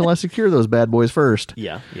wait until I secure those bad boys first.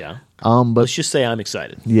 Yeah. But let's just say I'm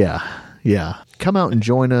excited. Yeah. Come out and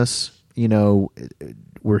join us.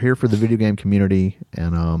 We're here for the video game community,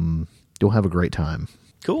 and you'll have a great time.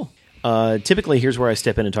 Cool. Typically, here's where I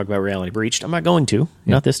step in and talk about Reality Breached. I'm not going to.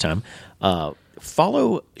 Not this time.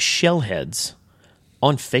 Follow Shellheads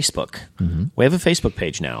on Facebook. We have a Facebook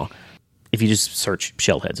page now. If you just search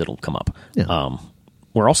Shellheads, it'll come up. Yeah.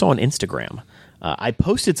 We're also on Instagram. I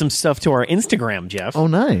posted some stuff to our Instagram, Jeff. Oh,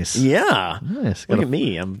 nice. Yeah. Nice. Look at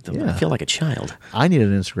me. I feel like a child. I need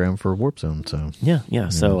an Instagram for Warp Zone. So yeah.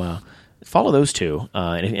 So follow those two.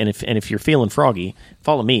 And if you're feeling froggy,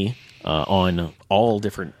 follow me on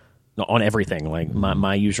on everything. Like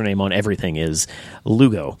my username on everything is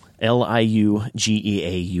Lugo, Liugeaux.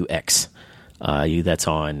 That's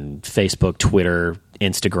on Facebook, Twitter,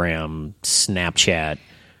 Instagram, Snapchat,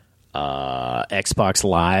 Xbox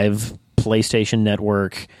Live, PlayStation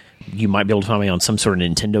Network. You might be able to find me on some sort of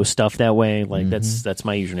Nintendo stuff that way. Like that's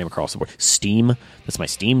my username across the board. Steam, that's my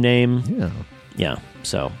Steam name. Yeah. Yeah.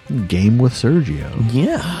 So, Game with Sergio.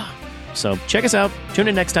 yeah. So check us out. Tune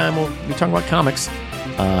in next time. We'll be talking about comics.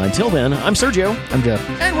 Until then, I'm Sergio. I'm Jeff.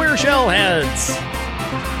 And we're Shellheads.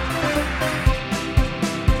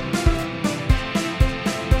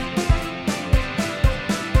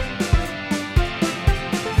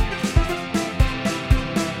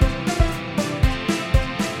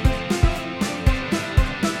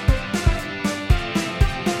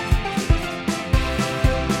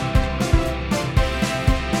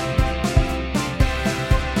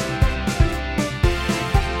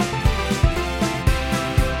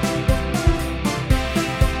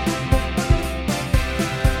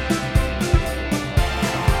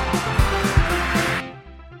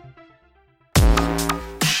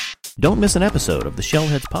 Don't miss an episode of the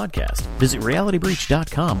Shellheads Podcast. Visit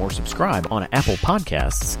realitybreach.com or subscribe on Apple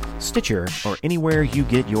Podcasts, Stitcher, or anywhere you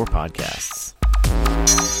get your podcasts.